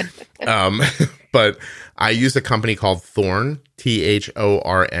 Okay. But I use a company called Thorne,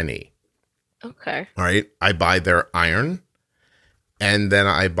 Thorne. Okay. All right. I buy their iron and then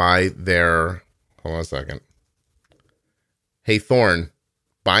I buy their, hold on a second. Hey, Thorne,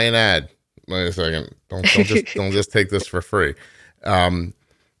 buy an ad. Wait a second. Don't just take this for free.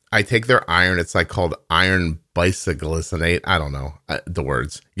 I take their iron. It's like called iron bisoglycinate. I don't know the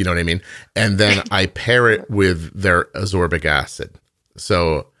words. You know what I mean? And then I pair it with their ascorbic acid.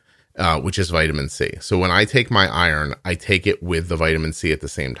 So, which is vitamin C. So when I take my iron, I take it with the vitamin C at the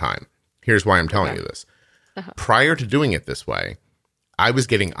same time. Here's why I'm telling you this. Prior to doing it this way, I was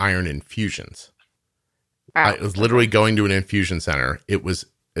getting iron infusions. I was literally going to an infusion center. It was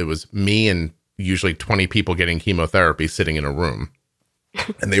me and usually 20 people getting chemotherapy sitting in a room.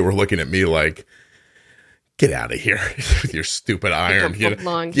 And they were looking at me like, get out of here with your stupid iron.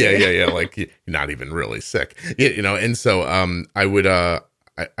 Yeah. Like you're not even really sick, And so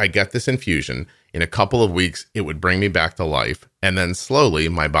I got this infusion. In a couple of weeks, it would bring me back to life. And then slowly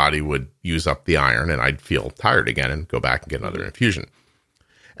my body would use up the iron and I'd feel tired again and go back and get another infusion.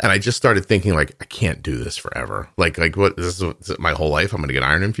 And I just started thinking, like, I can't do this forever. Like what? This is my whole life. I'm going to get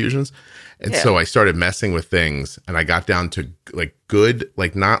iron infusions. And so I started messing with things and I got down to like good,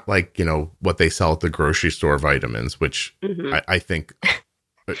 like not like, what they sell at the grocery store vitamins, which I think.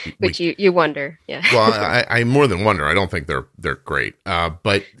 Which you wonder. Yeah. Well, I more than wonder. I don't think they're great.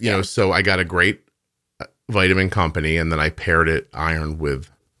 But, so I got a great vitamin company and then I paired it iron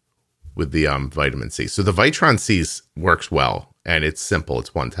with the vitamin C. So the Vitron C works well. And it's simple.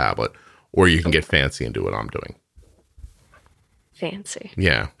 It's one tablet. Or you can get fancy and do what I'm doing. Fancy.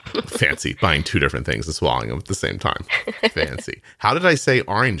 Yeah. Fancy. Buying two different things and swallowing them at the same time. Fancy. How did I say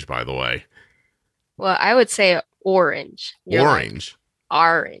orange, by the way? Well, I would say orange. Orange. Like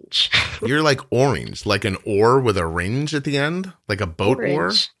orange. You're like orange. Like an oar with a ringe at the end? Like a boat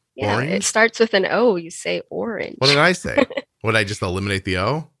oar? Yeah, orange? It starts with an O. You say orange. What did I say? Would I just eliminate the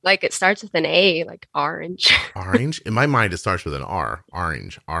O? Like it starts with an A, like orange. Orange? In my mind, it starts with an R.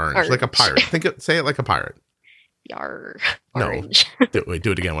 Orange. Like a pirate. Say it like a pirate. Yar. Orange. No.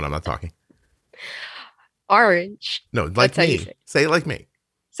 Do it again when I'm not talking. Orange. No, like me. Say it like me.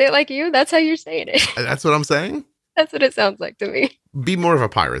 Say it like you? That's how you're saying it. That's what I'm saying? That's what it sounds like to me. Be more of a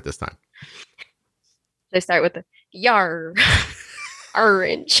pirate this time. They start with the yar.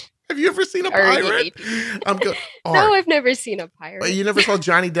 Orange. Have you ever seen a pirate? No, I've never seen a pirate. You never saw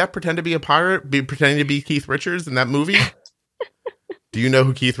Johnny Depp pretend to be a pirate, pretending to be Keith Richards in that movie? Do you know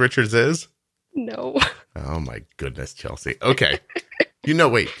who Keith Richards is? No. Oh my goodness, Chelsea. Okay. Do you know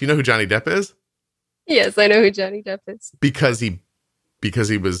who Johnny Depp is? Yes, I know who Johnny Depp is. Because he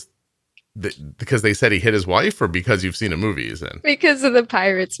was because they said he hit his wife, or because you've seen a movie he's in? Because of the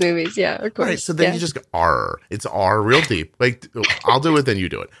Pirates movies, yeah, of course. All right, so then you just go R. It's R, real deep. Like, I'll do it, then you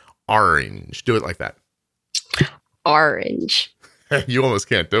do it. Orange. Do it like that. Orange. You almost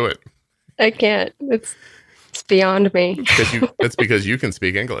can't do it. I can't. It's beyond me. That's because you can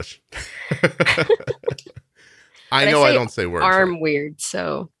speak English. I know I don't say words. Arm right. weird,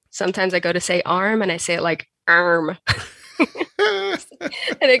 so sometimes I go to say arm and I say it like arm.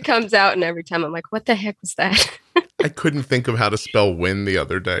 And it comes out, and every time I'm like, what the heck was that? I couldn't think of how to spell win the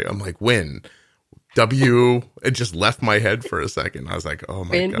other day. I'm like, win. W. It just left my head for a second. I was like, oh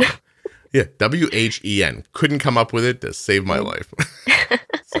my God. Yeah, WHEN. Couldn't come up with it to save my life.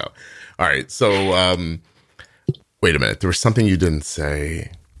 So, all right. So, wait a minute. There was something you didn't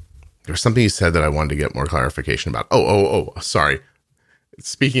say. There was something you said that I wanted to get more clarification about. Oh, sorry.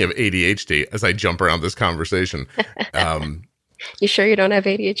 Speaking of ADHD, as I jump around this conversation. You sure you don't have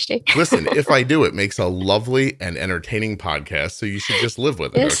ADHD? Listen, if I do, it makes a lovely and entertaining podcast, so you should just live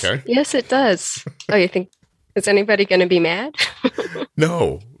with it, okay? Yes, it does. Oh, you think, is anybody going to be mad?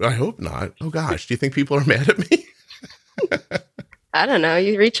 No, I hope not. Oh, gosh. Do you think people are mad at me? I don't know.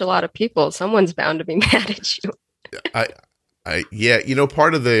 You reach a lot of people. Someone's bound to be mad at you. Yeah,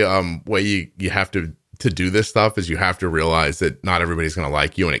 part of the way you have to do this stuff is you have to realize that not everybody's going to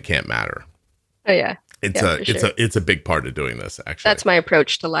like you, and it can't matter. Oh, yeah. It's a big part of doing this, actually. That's my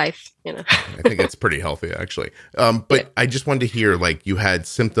approach to life, I think it's pretty healthy, actually. But yeah. I just wanted to hear, like, you had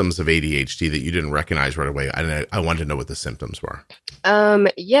symptoms of ADHD that you didn't recognize right away. I wanted to know what the symptoms were.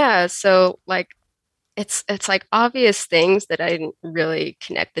 Yeah. So, like, it's like obvious things that I didn't really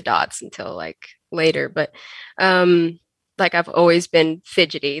connect the dots until like later. But like I've always been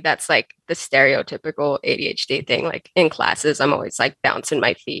fidgety. That's like the stereotypical ADHD thing. Like in classes, I'm always like bouncing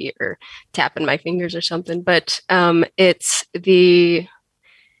my feet or tapping my fingers or something. But it's the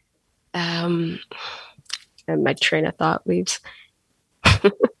and my train of thought leaves.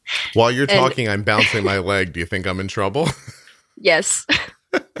 While you're talking, I'm bouncing my leg. Do you think I'm in trouble? Yes.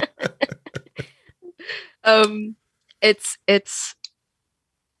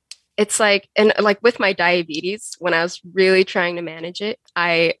 It's like, and like with my diabetes, when I was really trying to manage it,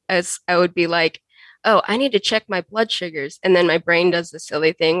 I would be like, oh, I need to check my blood sugars. And then my brain does the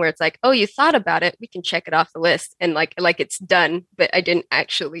silly thing where it's like, oh, you thought about it. We can check it off the list. And like it's done, but I didn't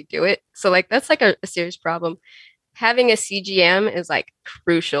actually do it. So like, that's like a serious problem. Having a CGM is like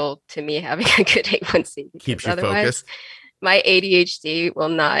crucial to me having a good A1C. Keeps you focused. My ADHD will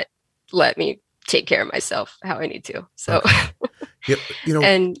not let me take care of myself how I need to. So, okay. Yep,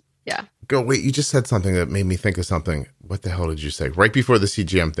 and yeah. Wait, you just said something that made me think of something. What the hell did you say? Right before the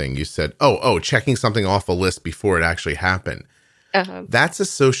CGM thing, you said, checking something off a list before it actually happened. Uh-huh. That's a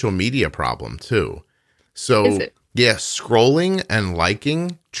social media problem too. So yeah, scrolling and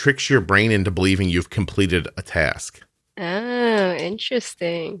liking tricks your brain into believing you've completed a task. Oh,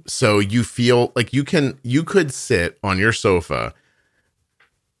 interesting. So you feel like you could sit on your sofa,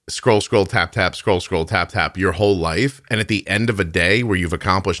 scroll, tap, tap, scroll, tap, tap your whole life. And at the end of a day where you've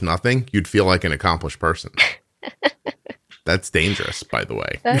accomplished nothing, you'd feel like an accomplished person. That's dangerous, by the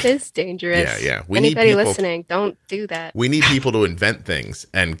way. That is dangerous. Yeah. Anybody listening, don't do that. We need people to invent things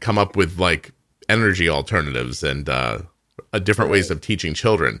and come up with like energy alternatives and different ways of teaching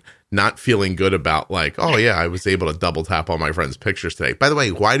children, not feeling good about like, oh yeah, I was able to double tap all my friends' pictures today. By the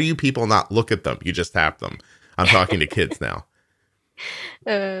way, why do you people not look at them? You just tap them. I'm talking to kids now.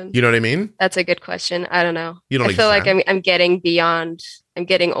 You know what I mean? That's a good question. I don't know. I feel like I'm getting beyond. I'm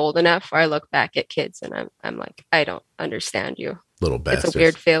getting old enough where I look back at kids and I'm like, I don't understand you. Little bastards. It's a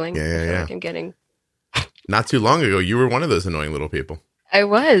weird feeling. Yeah. I feel like I'm getting. Not too long ago, you were one of those annoying little people. I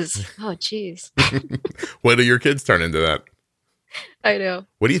was. Oh, geez. When do your kids turn into that? I know.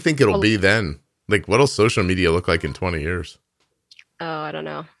 What do you think it'll be then? Like, what'll social media look like in 20 years? Oh, I don't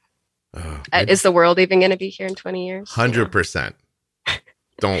know. Is the world even going to be here in 20 years? 100%.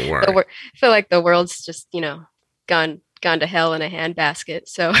 Don't worry. I feel like the world's just, gone to hell in a handbasket.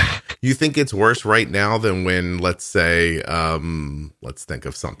 So you think it's worse right now than when, let's say, let's think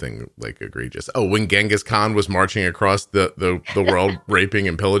of something like egregious. Oh, when Genghis Khan was marching across the world, raping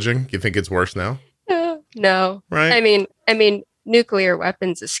and pillaging. You think it's worse now? No. Right. I mean, nuclear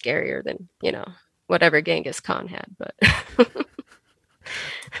weapons is scarier than, whatever Genghis Khan had, but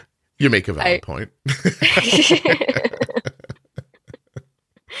you make a valid point.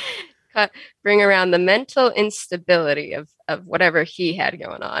 Bring around the mental instability of whatever he had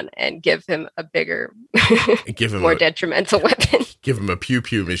going on and give him a bigger, more detrimental weapon. Give him a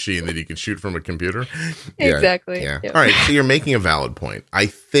pew-pew machine that he can shoot from a computer. Exactly. Yeah. All right. So you're making a valid point. I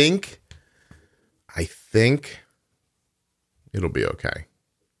think I think it'll be okay.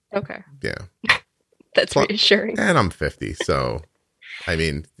 Okay. Yeah. That's reassuring. And I'm 50, so I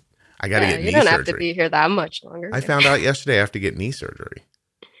mean, I got to get knee surgery. You don't have to be here that much longer. I found out yesterday I have to get knee surgery.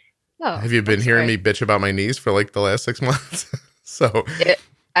 Oh, have you been hearing me bitch about my knees for like the last 6 months? So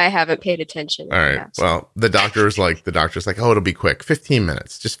I haven't paid attention. All right. Well, the doctor's like, oh, it'll be quick. 15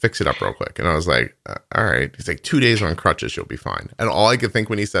 minutes. Just fix it up real quick. And I was like, all right. He's like, 2 days on crutches, you'll be fine. And all I could think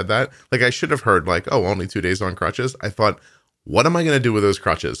when he said that, like I should have heard like, oh, only 2 days on crutches. I thought, what am I going to do with those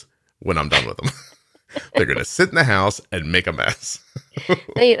crutches when I'm done with them? They're going to sit in the house and make a mess.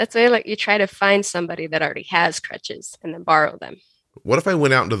 That's why like you try to find somebody that already has crutches and then borrow them. What if I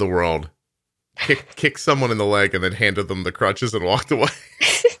went out into the world, kicked someone in the leg and then handed them the crutches and walked away?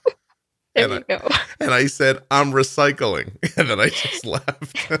 There you go. And I said, I'm recycling. And then I just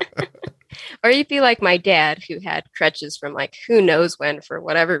left. Or you'd be like my dad, who had crutches from like who knows when for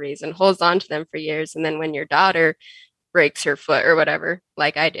whatever reason, holds on to them for years. And then when your daughter breaks her foot or whatever,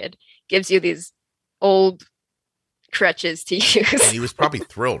 like I did, gives you these old crutches to use. And he was probably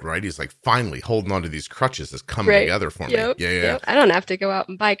thrilled, right? He's like, finally, holding on to these crutches is coming together for me. Yeah. Yep. I don't have to go out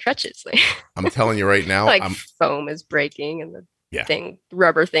and buy crutches. I'm telling you right now. Like foam is breaking and the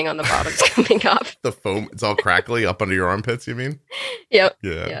rubber thing on the bottom's coming off. The foam, it's all crackly up under your armpits, you mean? Yep.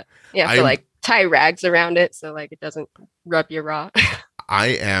 Yeah. You have to like tie rags around it so like it doesn't rub you raw. I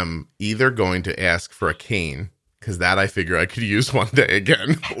am either going to ask for a cane, because that I figure I could use one day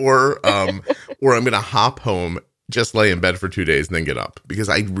again, or I'm going to hop home, just lay in bed for 2 days and then get up, because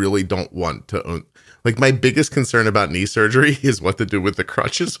I really don't want to like my biggest concern about knee surgery is what to do with the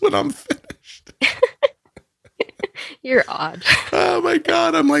crutches when I'm finished. You're odd. Oh my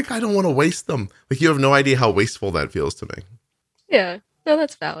God. I'm like, I don't want to waste them. Like, you have no idea how wasteful that feels to me. Yeah. No,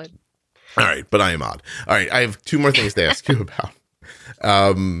 that's valid. All right. But I am odd. All right. I have 2 more things to ask you about.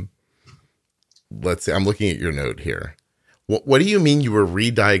 Let's see. I'm looking at your note here. What do you mean you were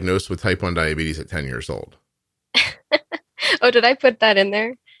re-diagnosed with type 1 diabetes at 10 years old? Oh, did I put that in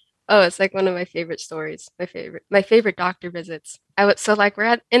there? Oh, it's like one of my favorite stories. My favorite doctor visits. So like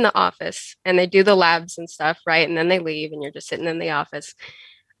we're in the office and they do the labs and stuff, right? And then they leave and you're just sitting in the office.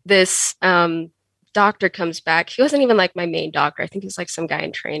 This doctor comes back. He wasn't even like my main doctor. I think he's like some guy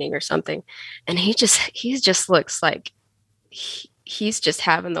in training or something. And he just looks like he's just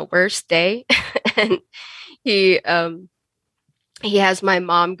having the worst day. And he has my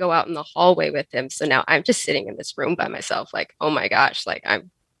mom go out in the hallway with him. So now I'm just sitting in this room by myself, like, oh my gosh,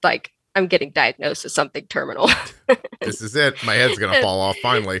 I'm getting diagnosed with something terminal. This is it. My head's going to fall off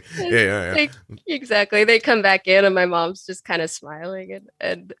finally. Yeah. Exactly. They come back in and my mom's just kind of smiling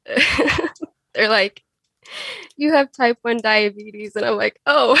and they're like, you have type 1 diabetes. And I'm like,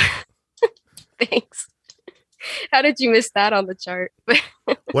 oh, thanks. How did you miss that on the chart?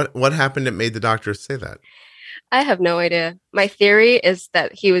 What happened that made the doctor say that? I have no idea. My theory is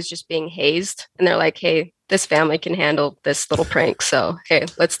that he was just being hazed and they're like, hey, this family can handle this little prank. So, hey,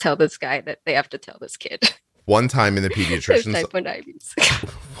 let's tell this guy that they have to tell this kid. One time in the pediatrician's type 1 diabetes.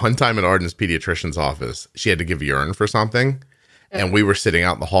 One time in Arden's pediatrician's office, she had to give urine for something. And we were sitting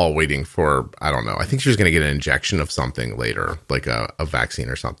out in the hall waiting for, I don't know, I think she was going to get an injection of something later, like a vaccine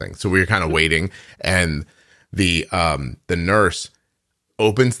or something. So we were kind of waiting. And the nurse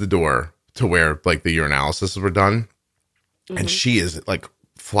opens the door to where like the urinalysis were done. Mm-hmm. And she is like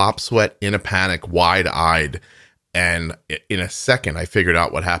flop sweat, in a panic, wide eyed. And in a second, I figured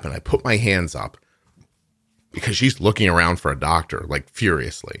out what happened. I put my hands up because she's looking around for a doctor, like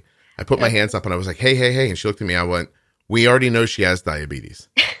furiously. I put my hands up and I was like, hey. And she looked at me. I went, we already know she has diabetes.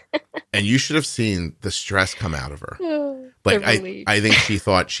 And you should have seen the stress come out of her. Like, I think she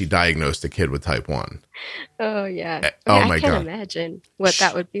thought she diagnosed a kid with type 1. Oh, yeah. My God. I can't imagine what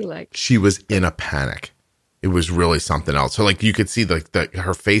that would be like. She was in a panic. It was really something else. So, like, you could see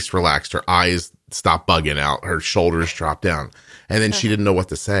her face relaxed, her eyes stopped bugging out, her shoulders dropped down. And then she didn't know what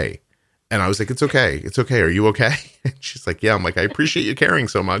to say. And I was like, it's okay. It's okay. Are you okay? And she's like, yeah. I'm like, I appreciate you caring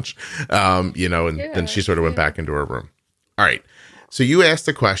so much. And then she sort of went back into her room. All right. So you asked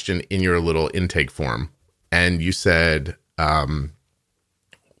a question in your little intake form and you said something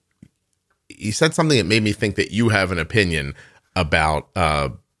that made me think that you have an opinion about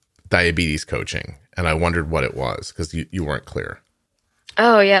diabetes coaching. And I wondered what it was because you weren't clear.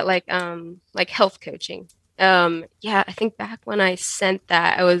 Oh, yeah. Like health coaching. I think back when I sent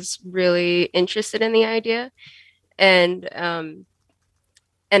that, I was really interested in the idea. And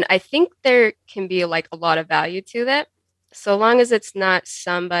I think there can be like a lot of value to that. So long as it's not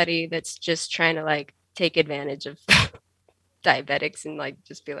somebody that's just trying to like take advantage of diabetics and like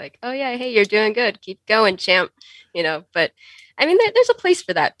just be like, oh yeah, hey, you're doing good, keep going, champ, but I mean, there's a place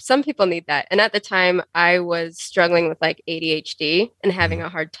for that. Some people need that. And at the time I was struggling with like ADHD and having a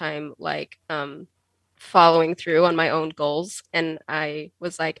hard time like following through on my own goals. And I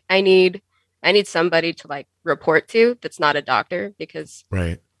was like, I need somebody to like report to that's not a doctor, because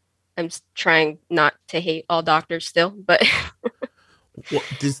Right. I'm trying not to hate all doctors still, but Well,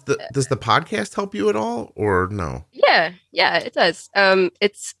 does the podcast help you at all, or no? yeah, it does.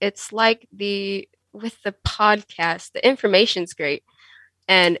 It's like with the podcast, the information's great.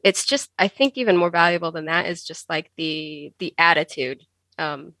 And it's just, I think even more valuable than that is just like the attitude.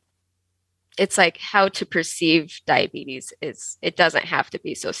 It's like how to perceive diabetes it doesn't have to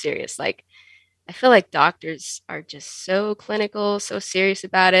be so serious. Like, I feel like doctors are just so clinical, so serious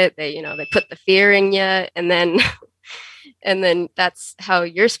about it. They put the fear in you, and then and then that's how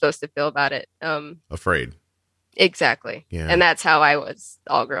you're supposed to feel about it. Afraid. Exactly. Yeah. And that's how I was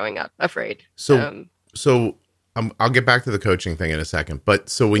all growing up, afraid. So I'll get back to the coaching thing in a second. But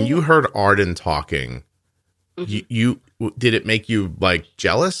so when you heard Arden talking, you did it make you like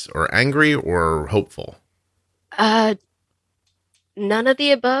jealous or angry or hopeful? None of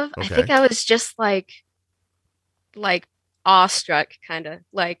the above. Okay. I think I was just like awestruck, kind of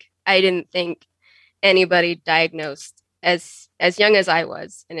like I didn't think anybody diagnosed as young as I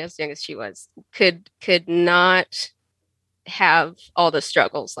was and as young as she was could not have all the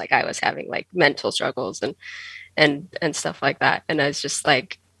struggles like I was having, like mental struggles and stuff like that. And I was just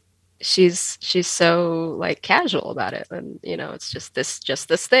like, she's so like casual about it, and it's just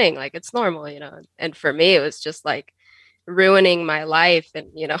this thing, like it's normal, and for me it was just like ruining my life,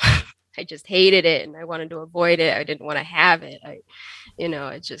 and I just hated it and I wanted to avoid it. I didn't want to have it. I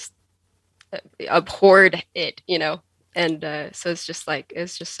just abhorred it, and so it's just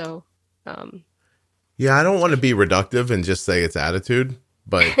so Yeah, I don't want to be reductive and just say it's attitude,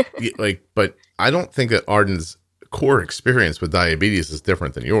 but but I don't think that Arden's core experience with diabetes is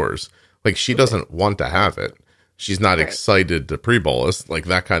different than yours. Like, she doesn't want to have it. She's not excited to pre-bolus, like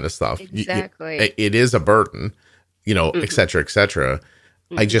that kind of stuff. Exactly. It is a burden, et cetera, et cetera.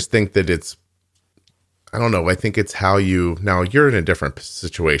 I just think that I don't know. I think it's how now you're in a different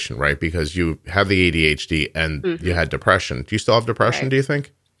situation, right? Because you have the ADHD and you had depression. Do you still have depression, do you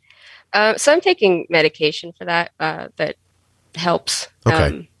think? So I'm taking medication for that, that helps.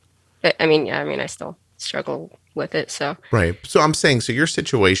 Okay. But I mean, I still struggle with it. So, right. So I'm saying, so your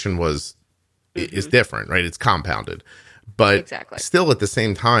situation is different, right? It's compounded, but exactly. Still at the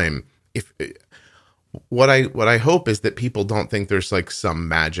same time, what I hope is that people don't think there's like some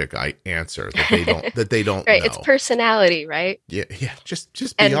magic answer that they don't right. know. It's personality, right? Yeah. Just be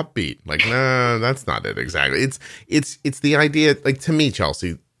upbeat. Like, no, that's not it exactly. It's the idea. Like, to me,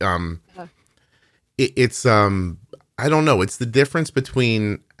 Chelsea, it's I don't know. It's the difference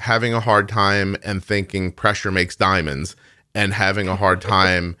between having a hard time and thinking pressure makes diamonds, and having a hard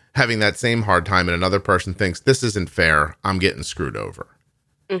time, having that same hard time, and another person thinks this isn't fair, I'm getting screwed over.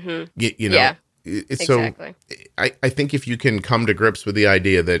 Mm-hmm. Yeah. Exactly. So I think if you can come to grips with the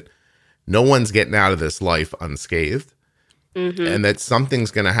idea that no one's getting out of this life unscathed, and that something's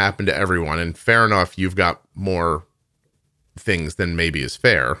going to happen to everyone, and fair enough, you've got more things than maybe is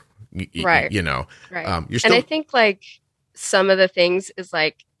fair, right? Right. You're and I think like some of the things is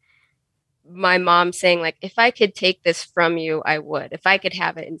like my mom saying like, if I could take this from you, I would. If I could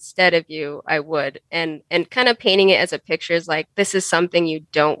have it instead of you, I would. And kind of painting it as a picture is like, this is something you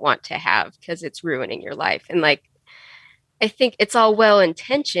don't want to have because it's ruining your life. And like, I think it's all well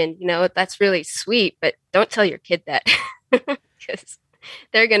intentioned, that's really sweet, but don't tell your kid that, because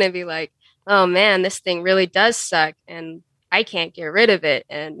they're going to be like, oh man, this thing really does suck, and I can't get rid of it.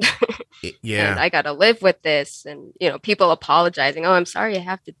 And, yeah, and I got to live with this. And, people apologizing. Oh, I'm sorry you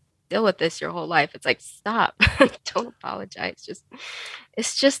have to deal with this your whole life. It's like, stop. Don't apologize.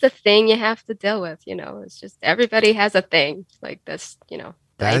 It's just a thing you have to deal with. It's just, everybody has a thing like this.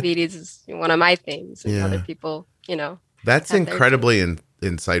 Diabetes is one of my things, and other people, that's incredibly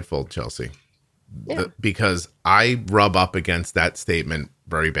insightful, Chelsea. Yeah. Because I rub up against that statement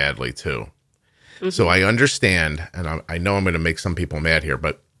very badly too. So I understand, and I know I'm going to make some people mad here,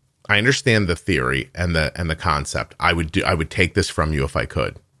 but I understand the theory and the concept. I would take this from you if I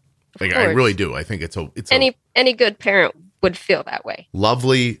could. Like, I really do. I think it's any good parent would feel that way.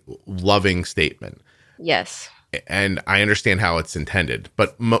 Lovely, loving statement. Yes. And I understand how it's intended,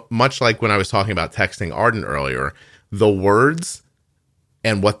 but much like when I was talking about texting Arden earlier, the words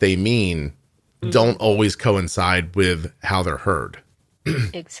and what they mean don't always coincide with how they're heard.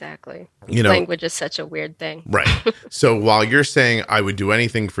 Exactly. Language is such a weird thing. Right. So while you're saying I would do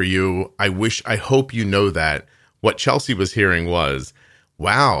anything for you, I hope you know that What Chelsea was hearing was,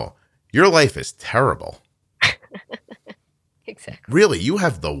 wow, your life is terrible. Exactly. Really, you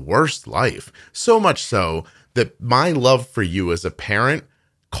have the worst life. So much so that my love for you as a parent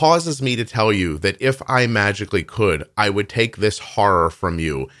causes me to tell you that if I magically could, I would take this horror from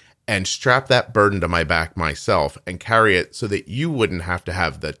you and strap that burden to my back myself and carry it so that you wouldn't have to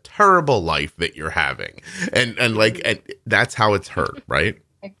have the terrible life that you're having. And that's how it's heard, right?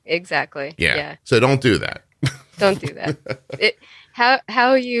 Exactly. Yeah. So don't do that. Don't do that.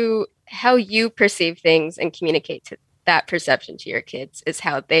 How you perceive things and communicate to that perception to your kids is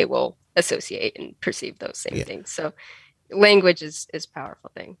how they will associate and perceive those same things. So language is a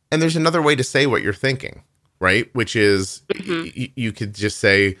powerful thing. And there's another way to say what you're thinking, right? Which is you could just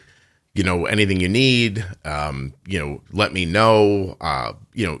say, anything you need, let me know.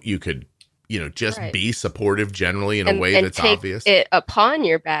 You could, just be supportive generally in a way that's take obvious. It upon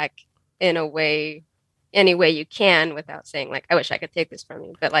your back in a way, any way you can, without saying like, I wish I could take this from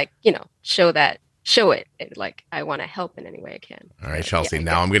you, but like, show it like I want to help in any way I can. All right, Chelsea.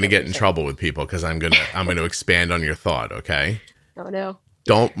 Now I'm going to get in trouble with people because I'm going to expand on your thought. Okay. Oh no.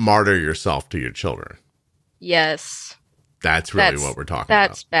 Don't martyr yourself to your children. Yes. That's really what we're talking about.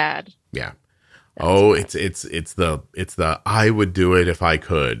 That's bad. Yeah. Bad. It's the I would do it if I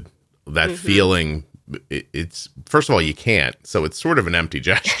could. That feeling. It's first of all, you can't. So it's sort of an empty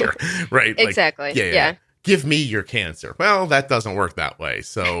gesture, right? Exactly. Yeah. Give me your cancer. Well, that doesn't work that way.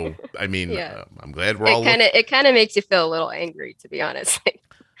 So, I mean, I'm glad we're all... It kind of makes you feel a little angry, to be honest. Like,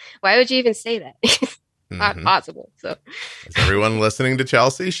 why would you even say that? Not possible. So, is everyone listening to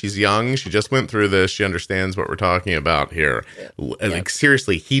Chelsea? She's young. She just went through this. She understands what we're talking about here. Like,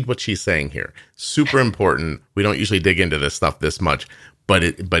 seriously, heed what she's saying here. Super important. We don't usually dig into this stuff this much, but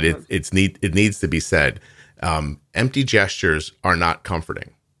it needs to be said. Empty gestures are not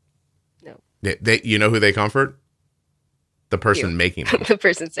comforting. They, you know who they comfort? The person making them. The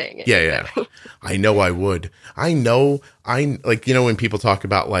person saying it. Yeah. I know I would. When people talk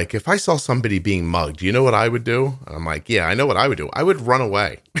about like, if I saw somebody being mugged, do you know what I would do? And I'm like, yeah, I know what I would do. I would run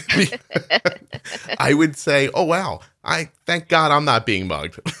away. I would say, oh, wow, thank God I'm not being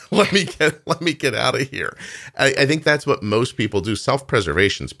mugged. let me get out of here. I think that's what most people do.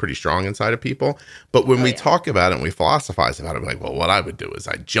 Self-preservation is pretty strong inside of people. But when we talk about it and we philosophize about it, we're like, well, what I would do is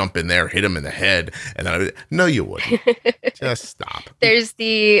I'd jump in there, hit him in the head. And no, you wouldn't. Just stop. There's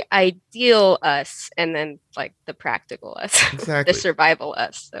the ideal us and then like the practical us, exactly. The survival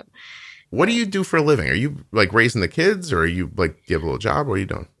us. So, what do you do for a living? Are you like raising the kids, or are you like, do you have a little job? What are you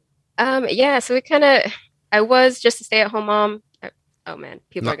doing? So I was just a stay-at-home mom. Oh man,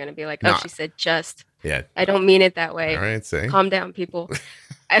 people are going to be like, she said just. Yeah. I don't mean it that way. All right, say. Calm down, people.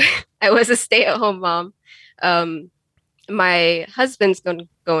 I was a stay-at-home mom. My husband's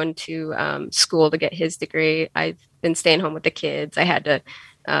going to school to get his degree. I've been staying home with the kids. I had to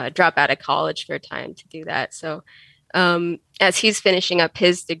drop out of college for a time to do that. So as he's finishing up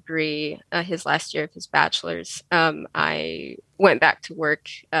his degree, his last year of his bachelor's, I went back to work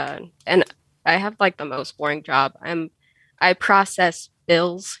and I have like the most boring job. I process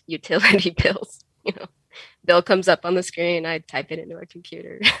bills, utility bills. Bill comes up on the screen. I type it into a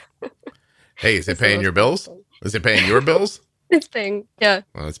computer. Hey, is it paying your bills? Is it paying your bills? It's paying, yeah.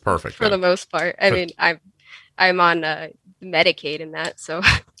 Well, that's perfect. For the most part. I mean, I'm on Medicaid and that, so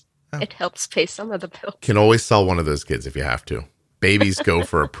it helps pay some of the bills. Can always sell one of those kids if you have to. Babies go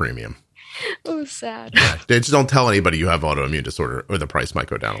for a premium. Oh, sad. Yeah, just don't tell anybody you have autoimmune disorder, or the price might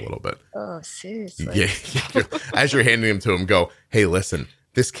go down a little bit. Oh, seriously? Yeah. As you're handing them to them, go, hey, listen,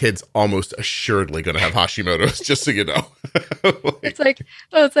 this kid's almost assuredly going to have Hashimoto's, just so you know. It's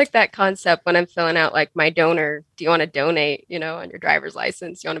like that concept when I'm filling out like my donor. Do you want to donate, on your driver's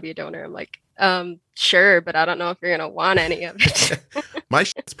license? You want to be a donor? I'm like, sure, but I don't know if you're going to want any of it. My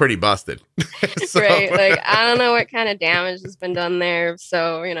shit's pretty busted. So. Right. Like, I don't know what kind of damage has been done there.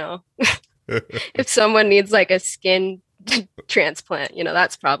 So, if someone needs like a skin transplant,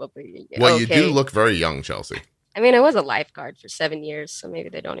 that's probably well, okay. You do look very young, Chelsea. I mean, I was a lifeguard for 7 years, so maybe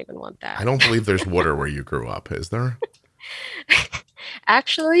they don't even want that. I don't believe there's water where you grew up, is there?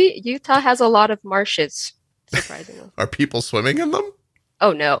 Actually, Utah has a lot of marshes, surprisingly. Are people swimming in them?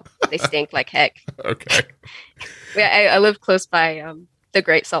 Oh, no. They stink like heck. Okay. I lived close by the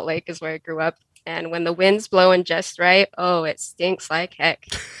Great Salt Lake is where I grew up. And when the wind's blowing just right, it stinks like heck.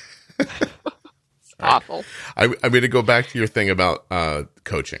 It's awful. I'm going to go back to your thing about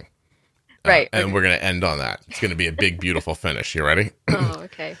coaching. Right. And we're going to end on that. It's going to be a big, beautiful finish. You ready? Oh,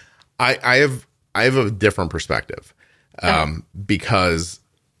 okay. I have a different perspective because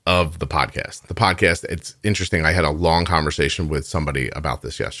of the podcast. The podcast, it's interesting. I had a long conversation with somebody about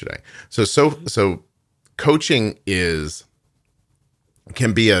this yesterday. So coaching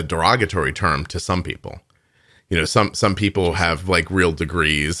can be a derogatory term to some people. You know, some people have like real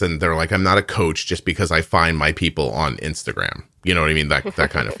degrees and they're like, I'm not a coach just because I find my people on Instagram. You know what I mean? That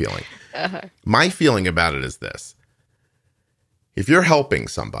kind of feeling. Uh-huh. My feeling about it is this. If you're helping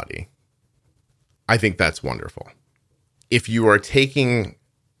somebody, I think that's wonderful. If you are taking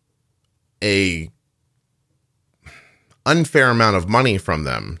a unfair amount of money from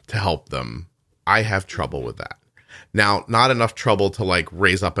them to help them, I have trouble with that. Now, not enough trouble to like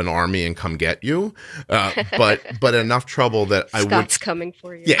raise up an army and come get you, but enough trouble that Scott's coming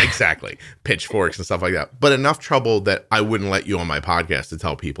for you. Yeah, exactly. Pitchforks and stuff like that. But enough trouble that I wouldn't let you on my podcast to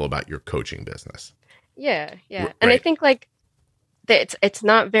tell people about your coaching business. Yeah. Right. And I think like it's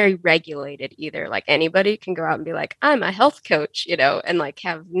not very regulated either. Like anybody can go out and be like, I'm a health coach, you know, and like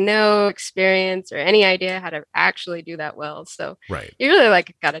have no experience or any idea how to actually do that well. So right. You really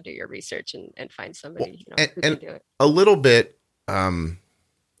like got to do your research and find somebody who can do it. A little bit,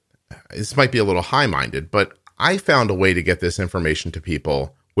 this might be a little high-minded, but I found a way to get this information to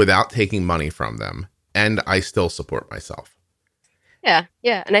people without taking money from them, and I still support myself. Yeah.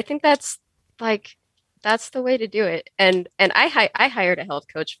 And I think that's the way to do it. And I hired a health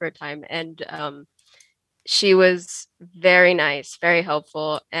coach for a time, and she was very nice, very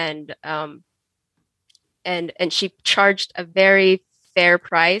helpful, and she charged a very fair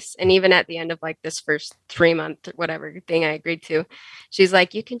price. And even at the end of like this first 3-month whatever thing I agreed to, she's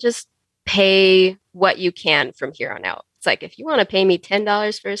like, you can just pay what you can from here on out. It's like, if you want to pay me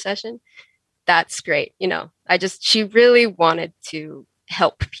 $10 for a session, that's great. You know, she really wanted to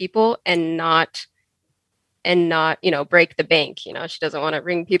help people and not, you know, break the bank. You know, she doesn't want to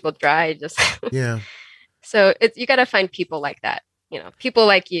wring people dry. Just yeah. So you got to find people like that. You know, people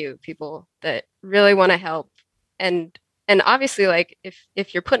like you, people that really want to help, and obviously, like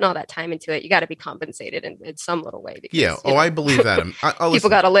if you're putting all that time into it, you got to be compensated in some little way. Because, yeah. I believe that. People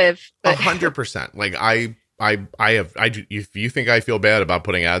got to live. 100%. Like if you think I feel bad about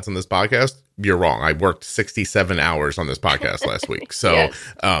putting ads on this podcast, you're wrong. I worked 67 hours on this podcast last week. So yes.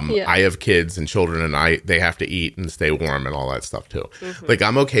 I have kids and children, and they have to eat and stay warm and all that stuff too. Mm-hmm. Like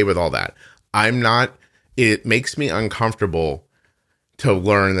I'm okay with all that. It makes me uncomfortable to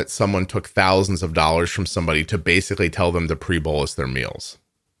learn that someone took thousands of dollars from somebody to basically tell them to pre-bolus their meals.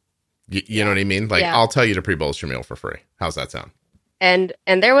 You know what I mean? Like I'll tell you to pre-bolus your meal for free. How's that sound? And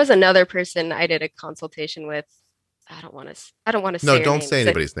there was another person I did a consultation with. I don't want to say. No, don't say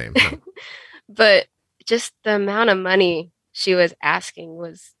anybody's name. No. But just the amount of money she was asking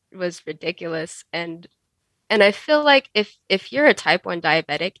was ridiculous. And I feel like if you're a type 1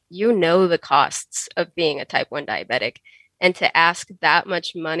 diabetic, you know the costs of being a type 1 diabetic, and to ask that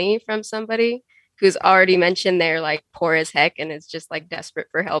much money from somebody who's already mentioned they're like poor as heck and is just like desperate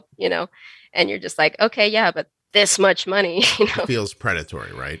for help, you know, and you're just like, okay, yeah, but this much money, you know, it feels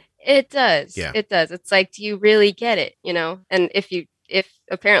predatory, right? It does. Yeah. It does. It's like, do you really get it? You know, and if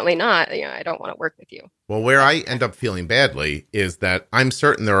apparently not, you know, I don't want to work with you. Well, where I end up feeling badly is that I'm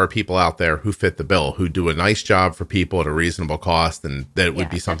certain there are people out there who fit the bill, who do a nice job for people at a reasonable cost, and that it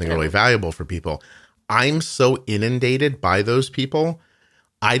would be something really valuable for people. I'm so inundated by those people.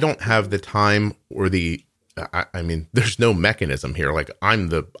 I don't have the time or I mean, there's no mechanism here. Like I'm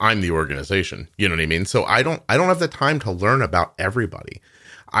the organization, you know what I mean? So I don't have the time to learn about everybody.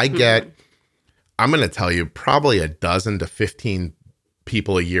 I'm going to tell you probably a dozen to 15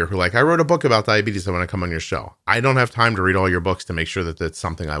 people a year who like, I wrote a book about diabetes. I want to come on your show. I don't have time to read all your books to make sure that that's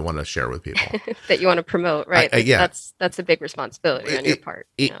something I want to share with people. That you want to promote, right? Yeah. That's a big responsibility on your part.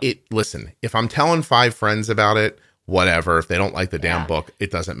 Listen, if I'm telling 5 friends about it, whatever, if they don't like the damn book, it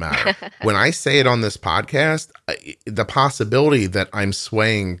doesn't matter. When I say it on this podcast, the possibility that I'm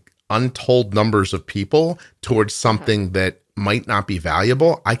swaying untold numbers of people towards something that might not be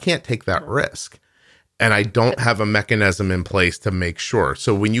valuable, I can't take that risk. And I don't have a mechanism in place to make sure.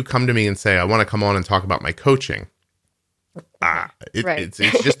 So when you come to me and say, I want to come on and talk about my coaching, it's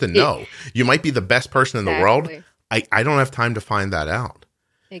just a no. You might be the best person in the world. I don't have time to find that out.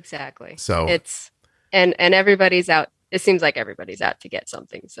 Exactly. So it's, and everybody's out. It seems like everybody's out to get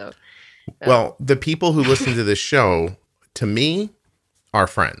something. So, well, the people who listen to this show, to me, are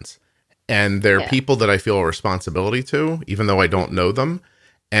friends. And they're people that I feel a responsibility to, even though I don't know them.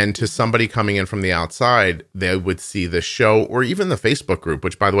 And to somebody coming in from the outside, they would see the show or even the Facebook group,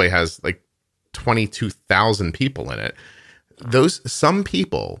 which, by the way, has like 22,000 people in it. Some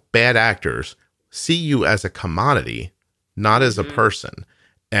people, bad actors, see you as a commodity, not as a person.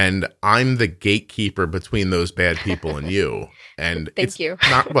 And I'm the gatekeeper between those bad people and you. And Thank you.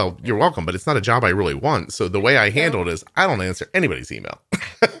 Well, you're welcome, but it's not a job I really want. So the way I handle it is I don't answer anybody's email.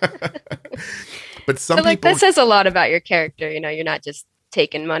 But some But like people, that says a lot about your character. You're not just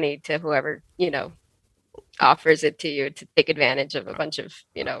taking money to whoever, offers it to you to take advantage of a bunch of,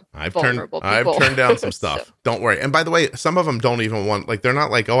 vulnerable I've people. turned down some So, stuff. Don't worry. And by the way, some of them don't even want, like, they're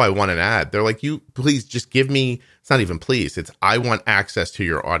not like, oh, I want an ad. They're like, you please just give me, it's not even please. It's, I want access to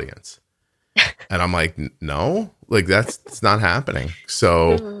your audience. And I'm like, no, like it's not happening.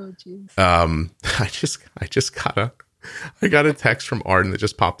 So, oh, geez. I just got a text from Arden that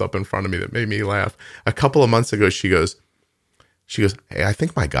just popped up in front of me that made me laugh. A couple of months ago, she goes, hey, I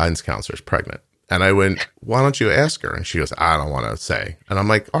think my guidance counselor is pregnant. And I went, why don't you ask her? And she goes, I don't want to say. And I'm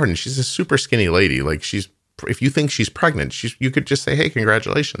like, Arden, she's a super skinny lady. Like if you think she's pregnant, you could just say, hey,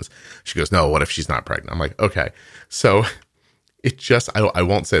 congratulations. She goes, no, what if she's not pregnant? I'm like, okay. So it just, I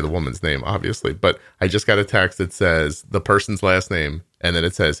won't say the woman's name, obviously, but I just got a text that says the person's last name. And then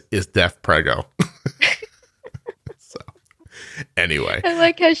it says, is deaf prego. So anyway. I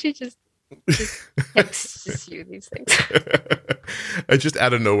like how she just texts you these things. I just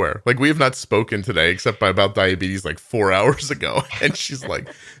out of nowhere. Like, we have not spoken today except by about diabetes like 4 hours ago. And she's like,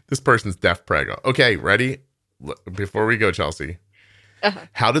 this person's deaf prego. Okay, ready? Before we go, Chelsea. Uh-huh.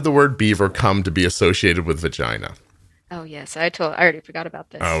 How did the word beaver come to be associated with vagina? Oh, yes. I already forgot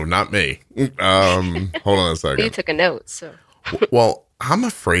about this. Oh, not me. Hold on a second. You took a note, so. Well, I'm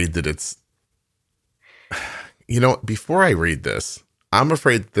afraid that it's, before I read this, I'm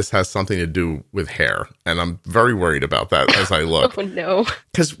afraid that this has something to do with hair. And I'm very worried about that as I look. Oh, no.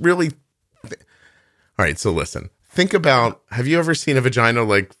 Because really, all right, so listen. Think about, have you ever seen a vagina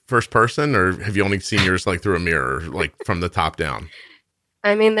like first person, or have you only seen yours like through a mirror, like from the top down?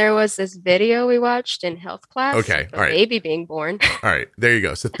 I mean, there was this video we watched in health class. Okay, of all right. A baby being born. All right, there you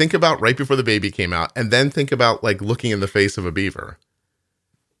go. So think about right before the baby came out, and then think about like looking in the face of a beaver.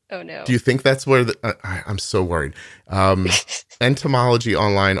 Oh, no. Do you think that's where I'm so worried. Entomology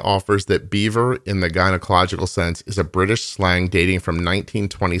Online offers that beaver in the gynecological sense is a British slang dating from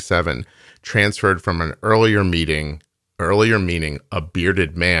 1927, transferred from an earlier meaning, a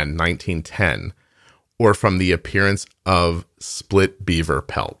bearded man, 1910, or from the appearance of split beaver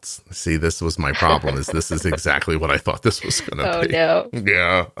pelts. See, this was my problem, this is exactly what I thought this was going to be. Oh, no.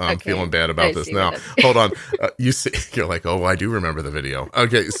 Yeah, I'm feeling bad about this now. Hold on. You're like, oh, I do remember the video.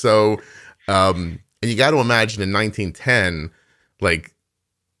 Okay, so, and you got to imagine in 1910, like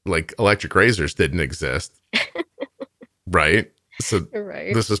electric razors didn't exist, right? So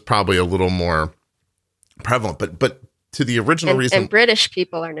Right. This is probably a little more prevalent, but to the original reason. And British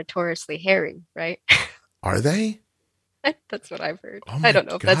people are notoriously hairy, right? Are they? That's what I've heard. Oh my I don't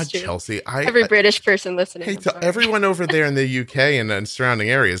know if God, that's true. Chelsea, Every British person listening. Hey, I'm to sorry. everyone over there in the UK and surrounding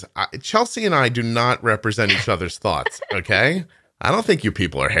areas, Chelsea and I do not represent each other's thoughts, okay? I don't think you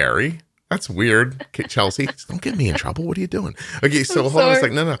people are hairy. That's weird. Okay, Chelsea, don't get me in trouble. What are you doing? Okay, so hold on a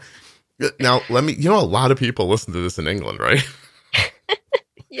second. No. Now, let me, a lot of people listen to this in England, right?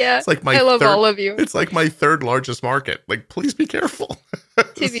 Yeah, It's like I love all of you. It's like my third largest market. Like, please be careful.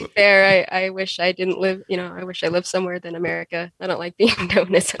 To be fair, I wish I didn't live, I wish I lived somewhere than America. I don't like being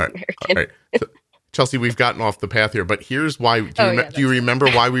known as an American. All right. So, Chelsea, we've gotten off the path here, but here's why. Do you remember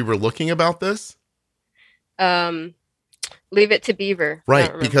why we were looking about this? Leave it to Beaver.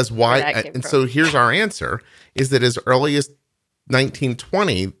 Right, because why? And so here's our answer, is that as early as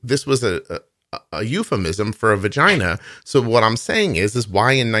 1920, this was a euphemism for a vagina. So what I'm saying is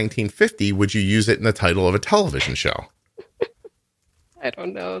why in 1950 would you use it in the title of a television show? I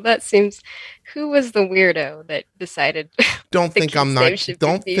don't know. That seems. Who was the weirdo that decided? Don't think I'm not.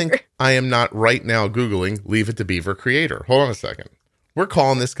 Don't think I am not right now Googling "Leave It to Beaver" creator. Hold on a second. We're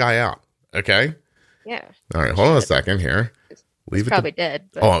calling this guy out. Okay. Yeah. All right. Hold on a second here. He's probably dead.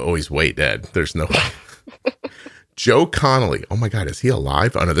 But. Oh, he's way dead. There's no way. Joe Connolly. Oh my God, is he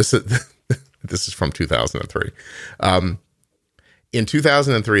alive? Oh no, this is from 2003. In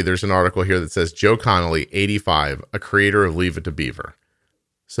 2003, there's an article here that says Joe Connolly, 85, a creator of Leave It to Beaver.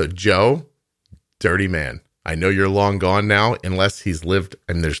 So Joe, dirty man. I know you're long gone now, unless he's lived,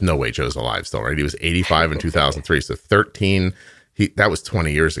 and there's no way Joe's alive still, right? He was 85 in 2003, so 13. That was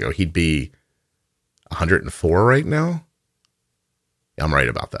 20 years ago. He'd be 104 right now. I'm right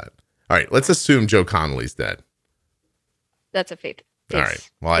about that. All right, let's assume Joe Connolly's dead. That's a faith. All right.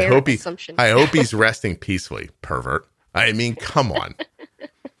 Well, I hope he's resting peacefully, pervert. I mean, come on.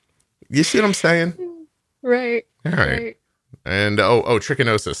 You see what I'm saying? Right. All right. And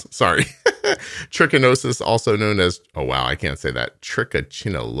trichinosis. Sorry. Trichinosis, also known as, I can't say that.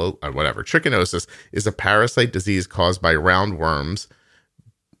 Whatever. Trichinosis is a parasite disease caused by roundworms.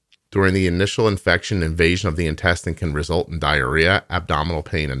 During the initial infection, invasion of the intestine can result in diarrhea, abdominal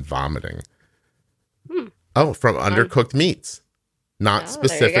pain, and vomiting. From undercooked meats. Not Oh,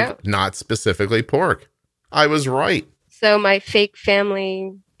 there you go. not specifically pork. I was right. So my fake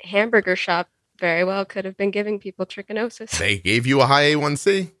family hamburger shop very well could have been giving people trichinosis. They gave you a high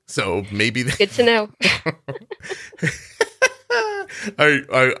A1C, so maybe they... Good to know.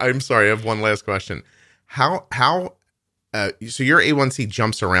 I'm sorry. I have one last question. So your A1C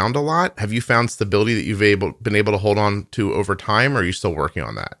jumps around a lot. Have you found stability that you've been able to hold on to over time, or are you still working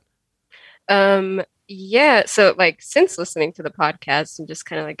on that? Yeah. So like since listening to the podcast and just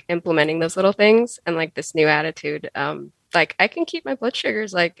kind of like implementing those little things and like this new attitude, like I can keep my blood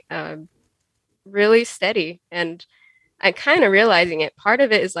sugars like really steady. And I'm kind of realizing it. Part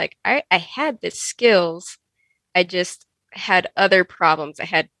of it is like I had the skills. I just had other problems. I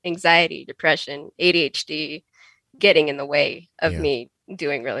had anxiety, depression, ADHD getting in the way of me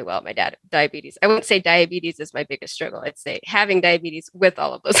doing really well at diabetes. I wouldn't say diabetes is my biggest struggle. I'd say having diabetes with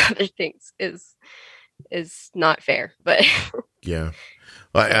all of those other things is not fair. But yeah,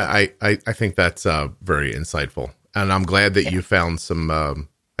 well, I think that's very insightful, and I'm glad that you found some.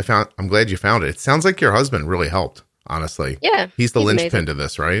 I'm glad you found it. It sounds like your husband really helped. Honestly, yeah, he's the linchpin to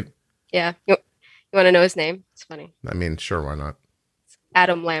this, right? Yeah. You want to know his name? It's funny. I mean, sure, why not? It's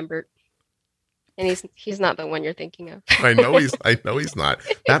Adam Lambert. And he's not the one you're thinking of. I know he's not.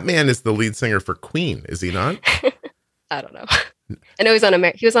 That man is the lead singer for Queen, is he not? I don't know. I know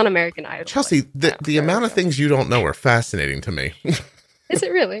he was on American Idol. Chelsea, the amount of things you don't know are fascinating to me. Is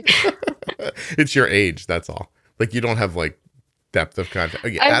it really? It's your age, that's all. Like you don't have like depth of content.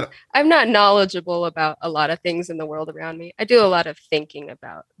 Okay, I'm not knowledgeable about a lot of things in the world around me. I do a lot of thinking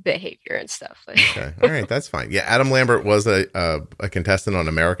about behavior and stuff. Okay. All right, that's fine. Yeah, Adam Lambert was a contestant on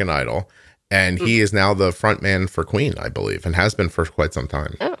American Idol. And he is now the front man for Queen, I believe, and has been for quite some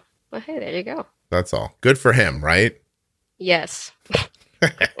time. Oh, well, hey, there you go. That's all. Good for him, right? Yes.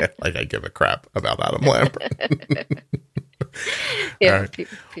 Like I give a crap about Adam Lambert. Yeah. Right.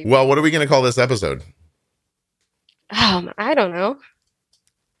 People. Well, what are we going to call this episode? I don't know.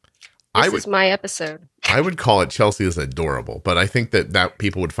 This is my episode. I would call it Chelsea is adorable, but I think that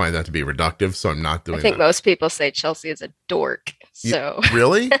people would find that to be reductive, so I'm not doing that. I think most people say Chelsea is a dork. So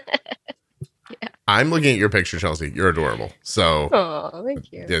really? Yeah. I'm looking at your picture, Chelsea. You're adorable. So, oh,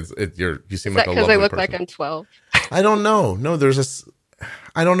 thank you. You seem like a lovely person. Because I look like I'm 12. I don't know. No,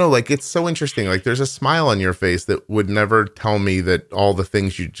 I don't know. Like it's so interesting. Like there's a smile on your face that would never tell me that all the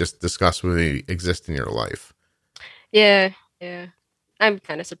things you just discussed with me exist in your life. Yeah. I'm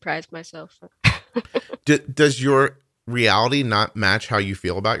kind of surprised myself. Does your reality not match how you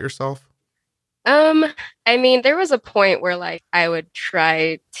feel about yourself? I mean, there was a point where like I would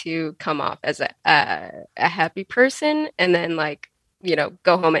try to come off as a happy person and then like,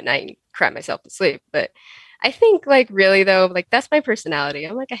 go home at night and cry myself to sleep. But I think like really though, like that's my personality.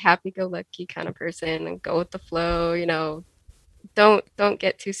 I'm like a happy-go-lucky kind of person and go with the flow, don't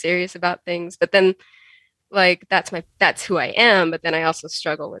get too serious about things. But then like that's who I am. But then I also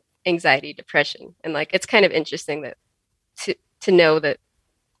struggle with anxiety, depression. And like it's kind of interesting that to know that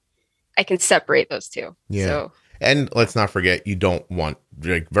I can separate those two. Yeah. So, and let's not forget, you don't want,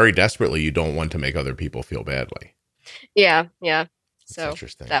 like, very desperately, you don't want to make other people feel badly. Yeah. So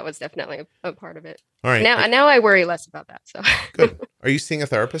interesting. That was definitely a part of it. All right. Now I worry less about that. So good. Are you seeing a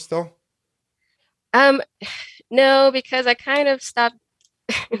therapist still? No, because I kind of stopped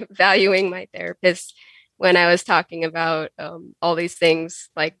valuing my therapist when I was talking about all these things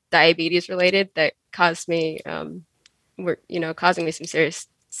like diabetes related that caused me, causing me some serious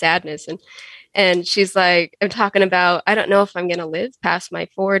sadness. And she's like, I'm talking about, I don't know if I'm going to live past my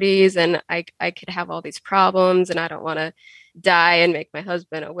 40s and I could have all these problems and I don't want to die and make my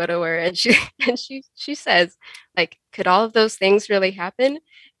husband a widower. And she says, like, could all of those things really happen?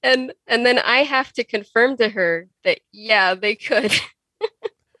 And then I have to confirm to her that, yeah, they could.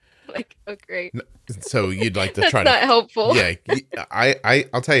 Like, oh, great. So you'd like to That's try not helpful. Yeah.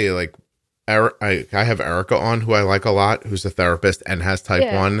 I'll tell you, like, I have Erica on, who I like a lot, who's a therapist and has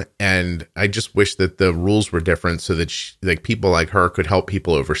type 1. And I just wish that the rules were different so that like people like her could help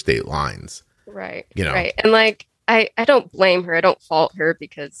people over state lines. Right. You know? Right. And like, I don't blame her. I don't fault her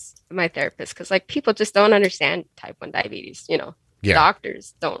because my therapist, because like people just don't understand type 1 diabetes,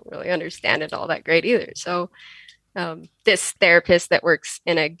 Doctors don't really understand it all that great either. So this therapist that works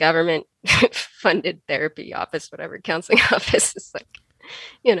in a government funded therapy office, whatever, counseling office, is like,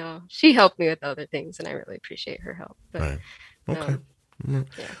 she helped me with other things and I really appreciate her help. But, right. Okay. Yeah.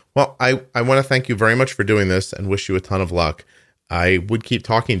 Well, I want to thank you very much for doing this and wish you a ton of luck. I would keep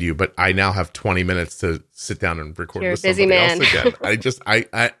talking to you, but I now have 20 minutes to sit down and record You're with a busy somebody man. else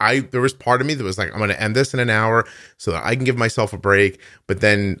again. There was part of me that was like, I'm going to end this in an hour so that I can give myself a break. But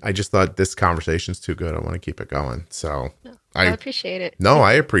then I just thought this conversation's too good. I want to keep it going. So I appreciate it. No,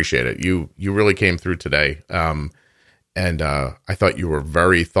 I appreciate it. You really came through today. And I thought you were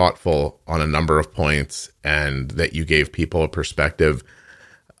very thoughtful on a number of points, and that you gave people a perspective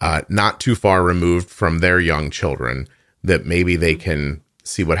not too far removed from their young children, that maybe they can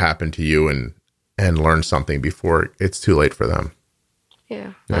see what happened to you and learn something before it's too late for them.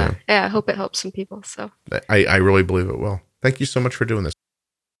 Yeah. Yeah. I hope it helps some people. So I really believe it will. Thank you so much for doing this.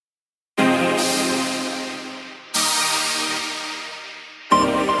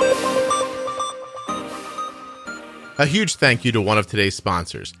 A huge thank you to one of today's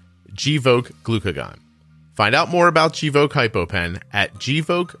sponsors, Gvoke Glucagon. Find out more about Gvoke HypoPen at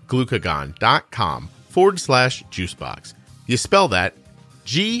gvokeglucagon.com/juicebox. You spell that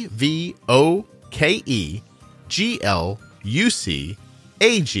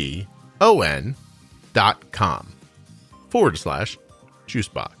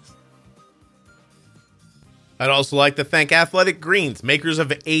I'd also like to thank Athletic Greens, makers of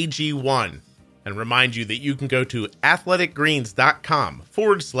AG1, and remind you that you can go to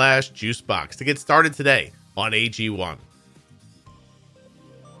athleticgreens.com/juicebox to get started today on AG1.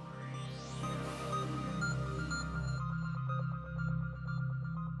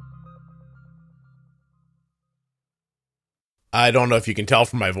 I don't know if you can tell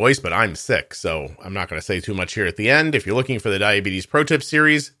from my voice, but I'm sick, so I'm not going to say too much here at the end. If you're looking for the Diabetes Pro Tip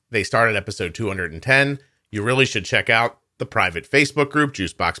series, they start at episode 210. You really should check out the private Facebook group,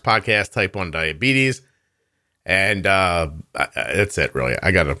 Juicebox Podcast, Type 1 Diabetes. And that's it, really.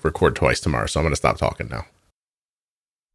 I got to record twice tomorrow, so I'm going to stop talking now.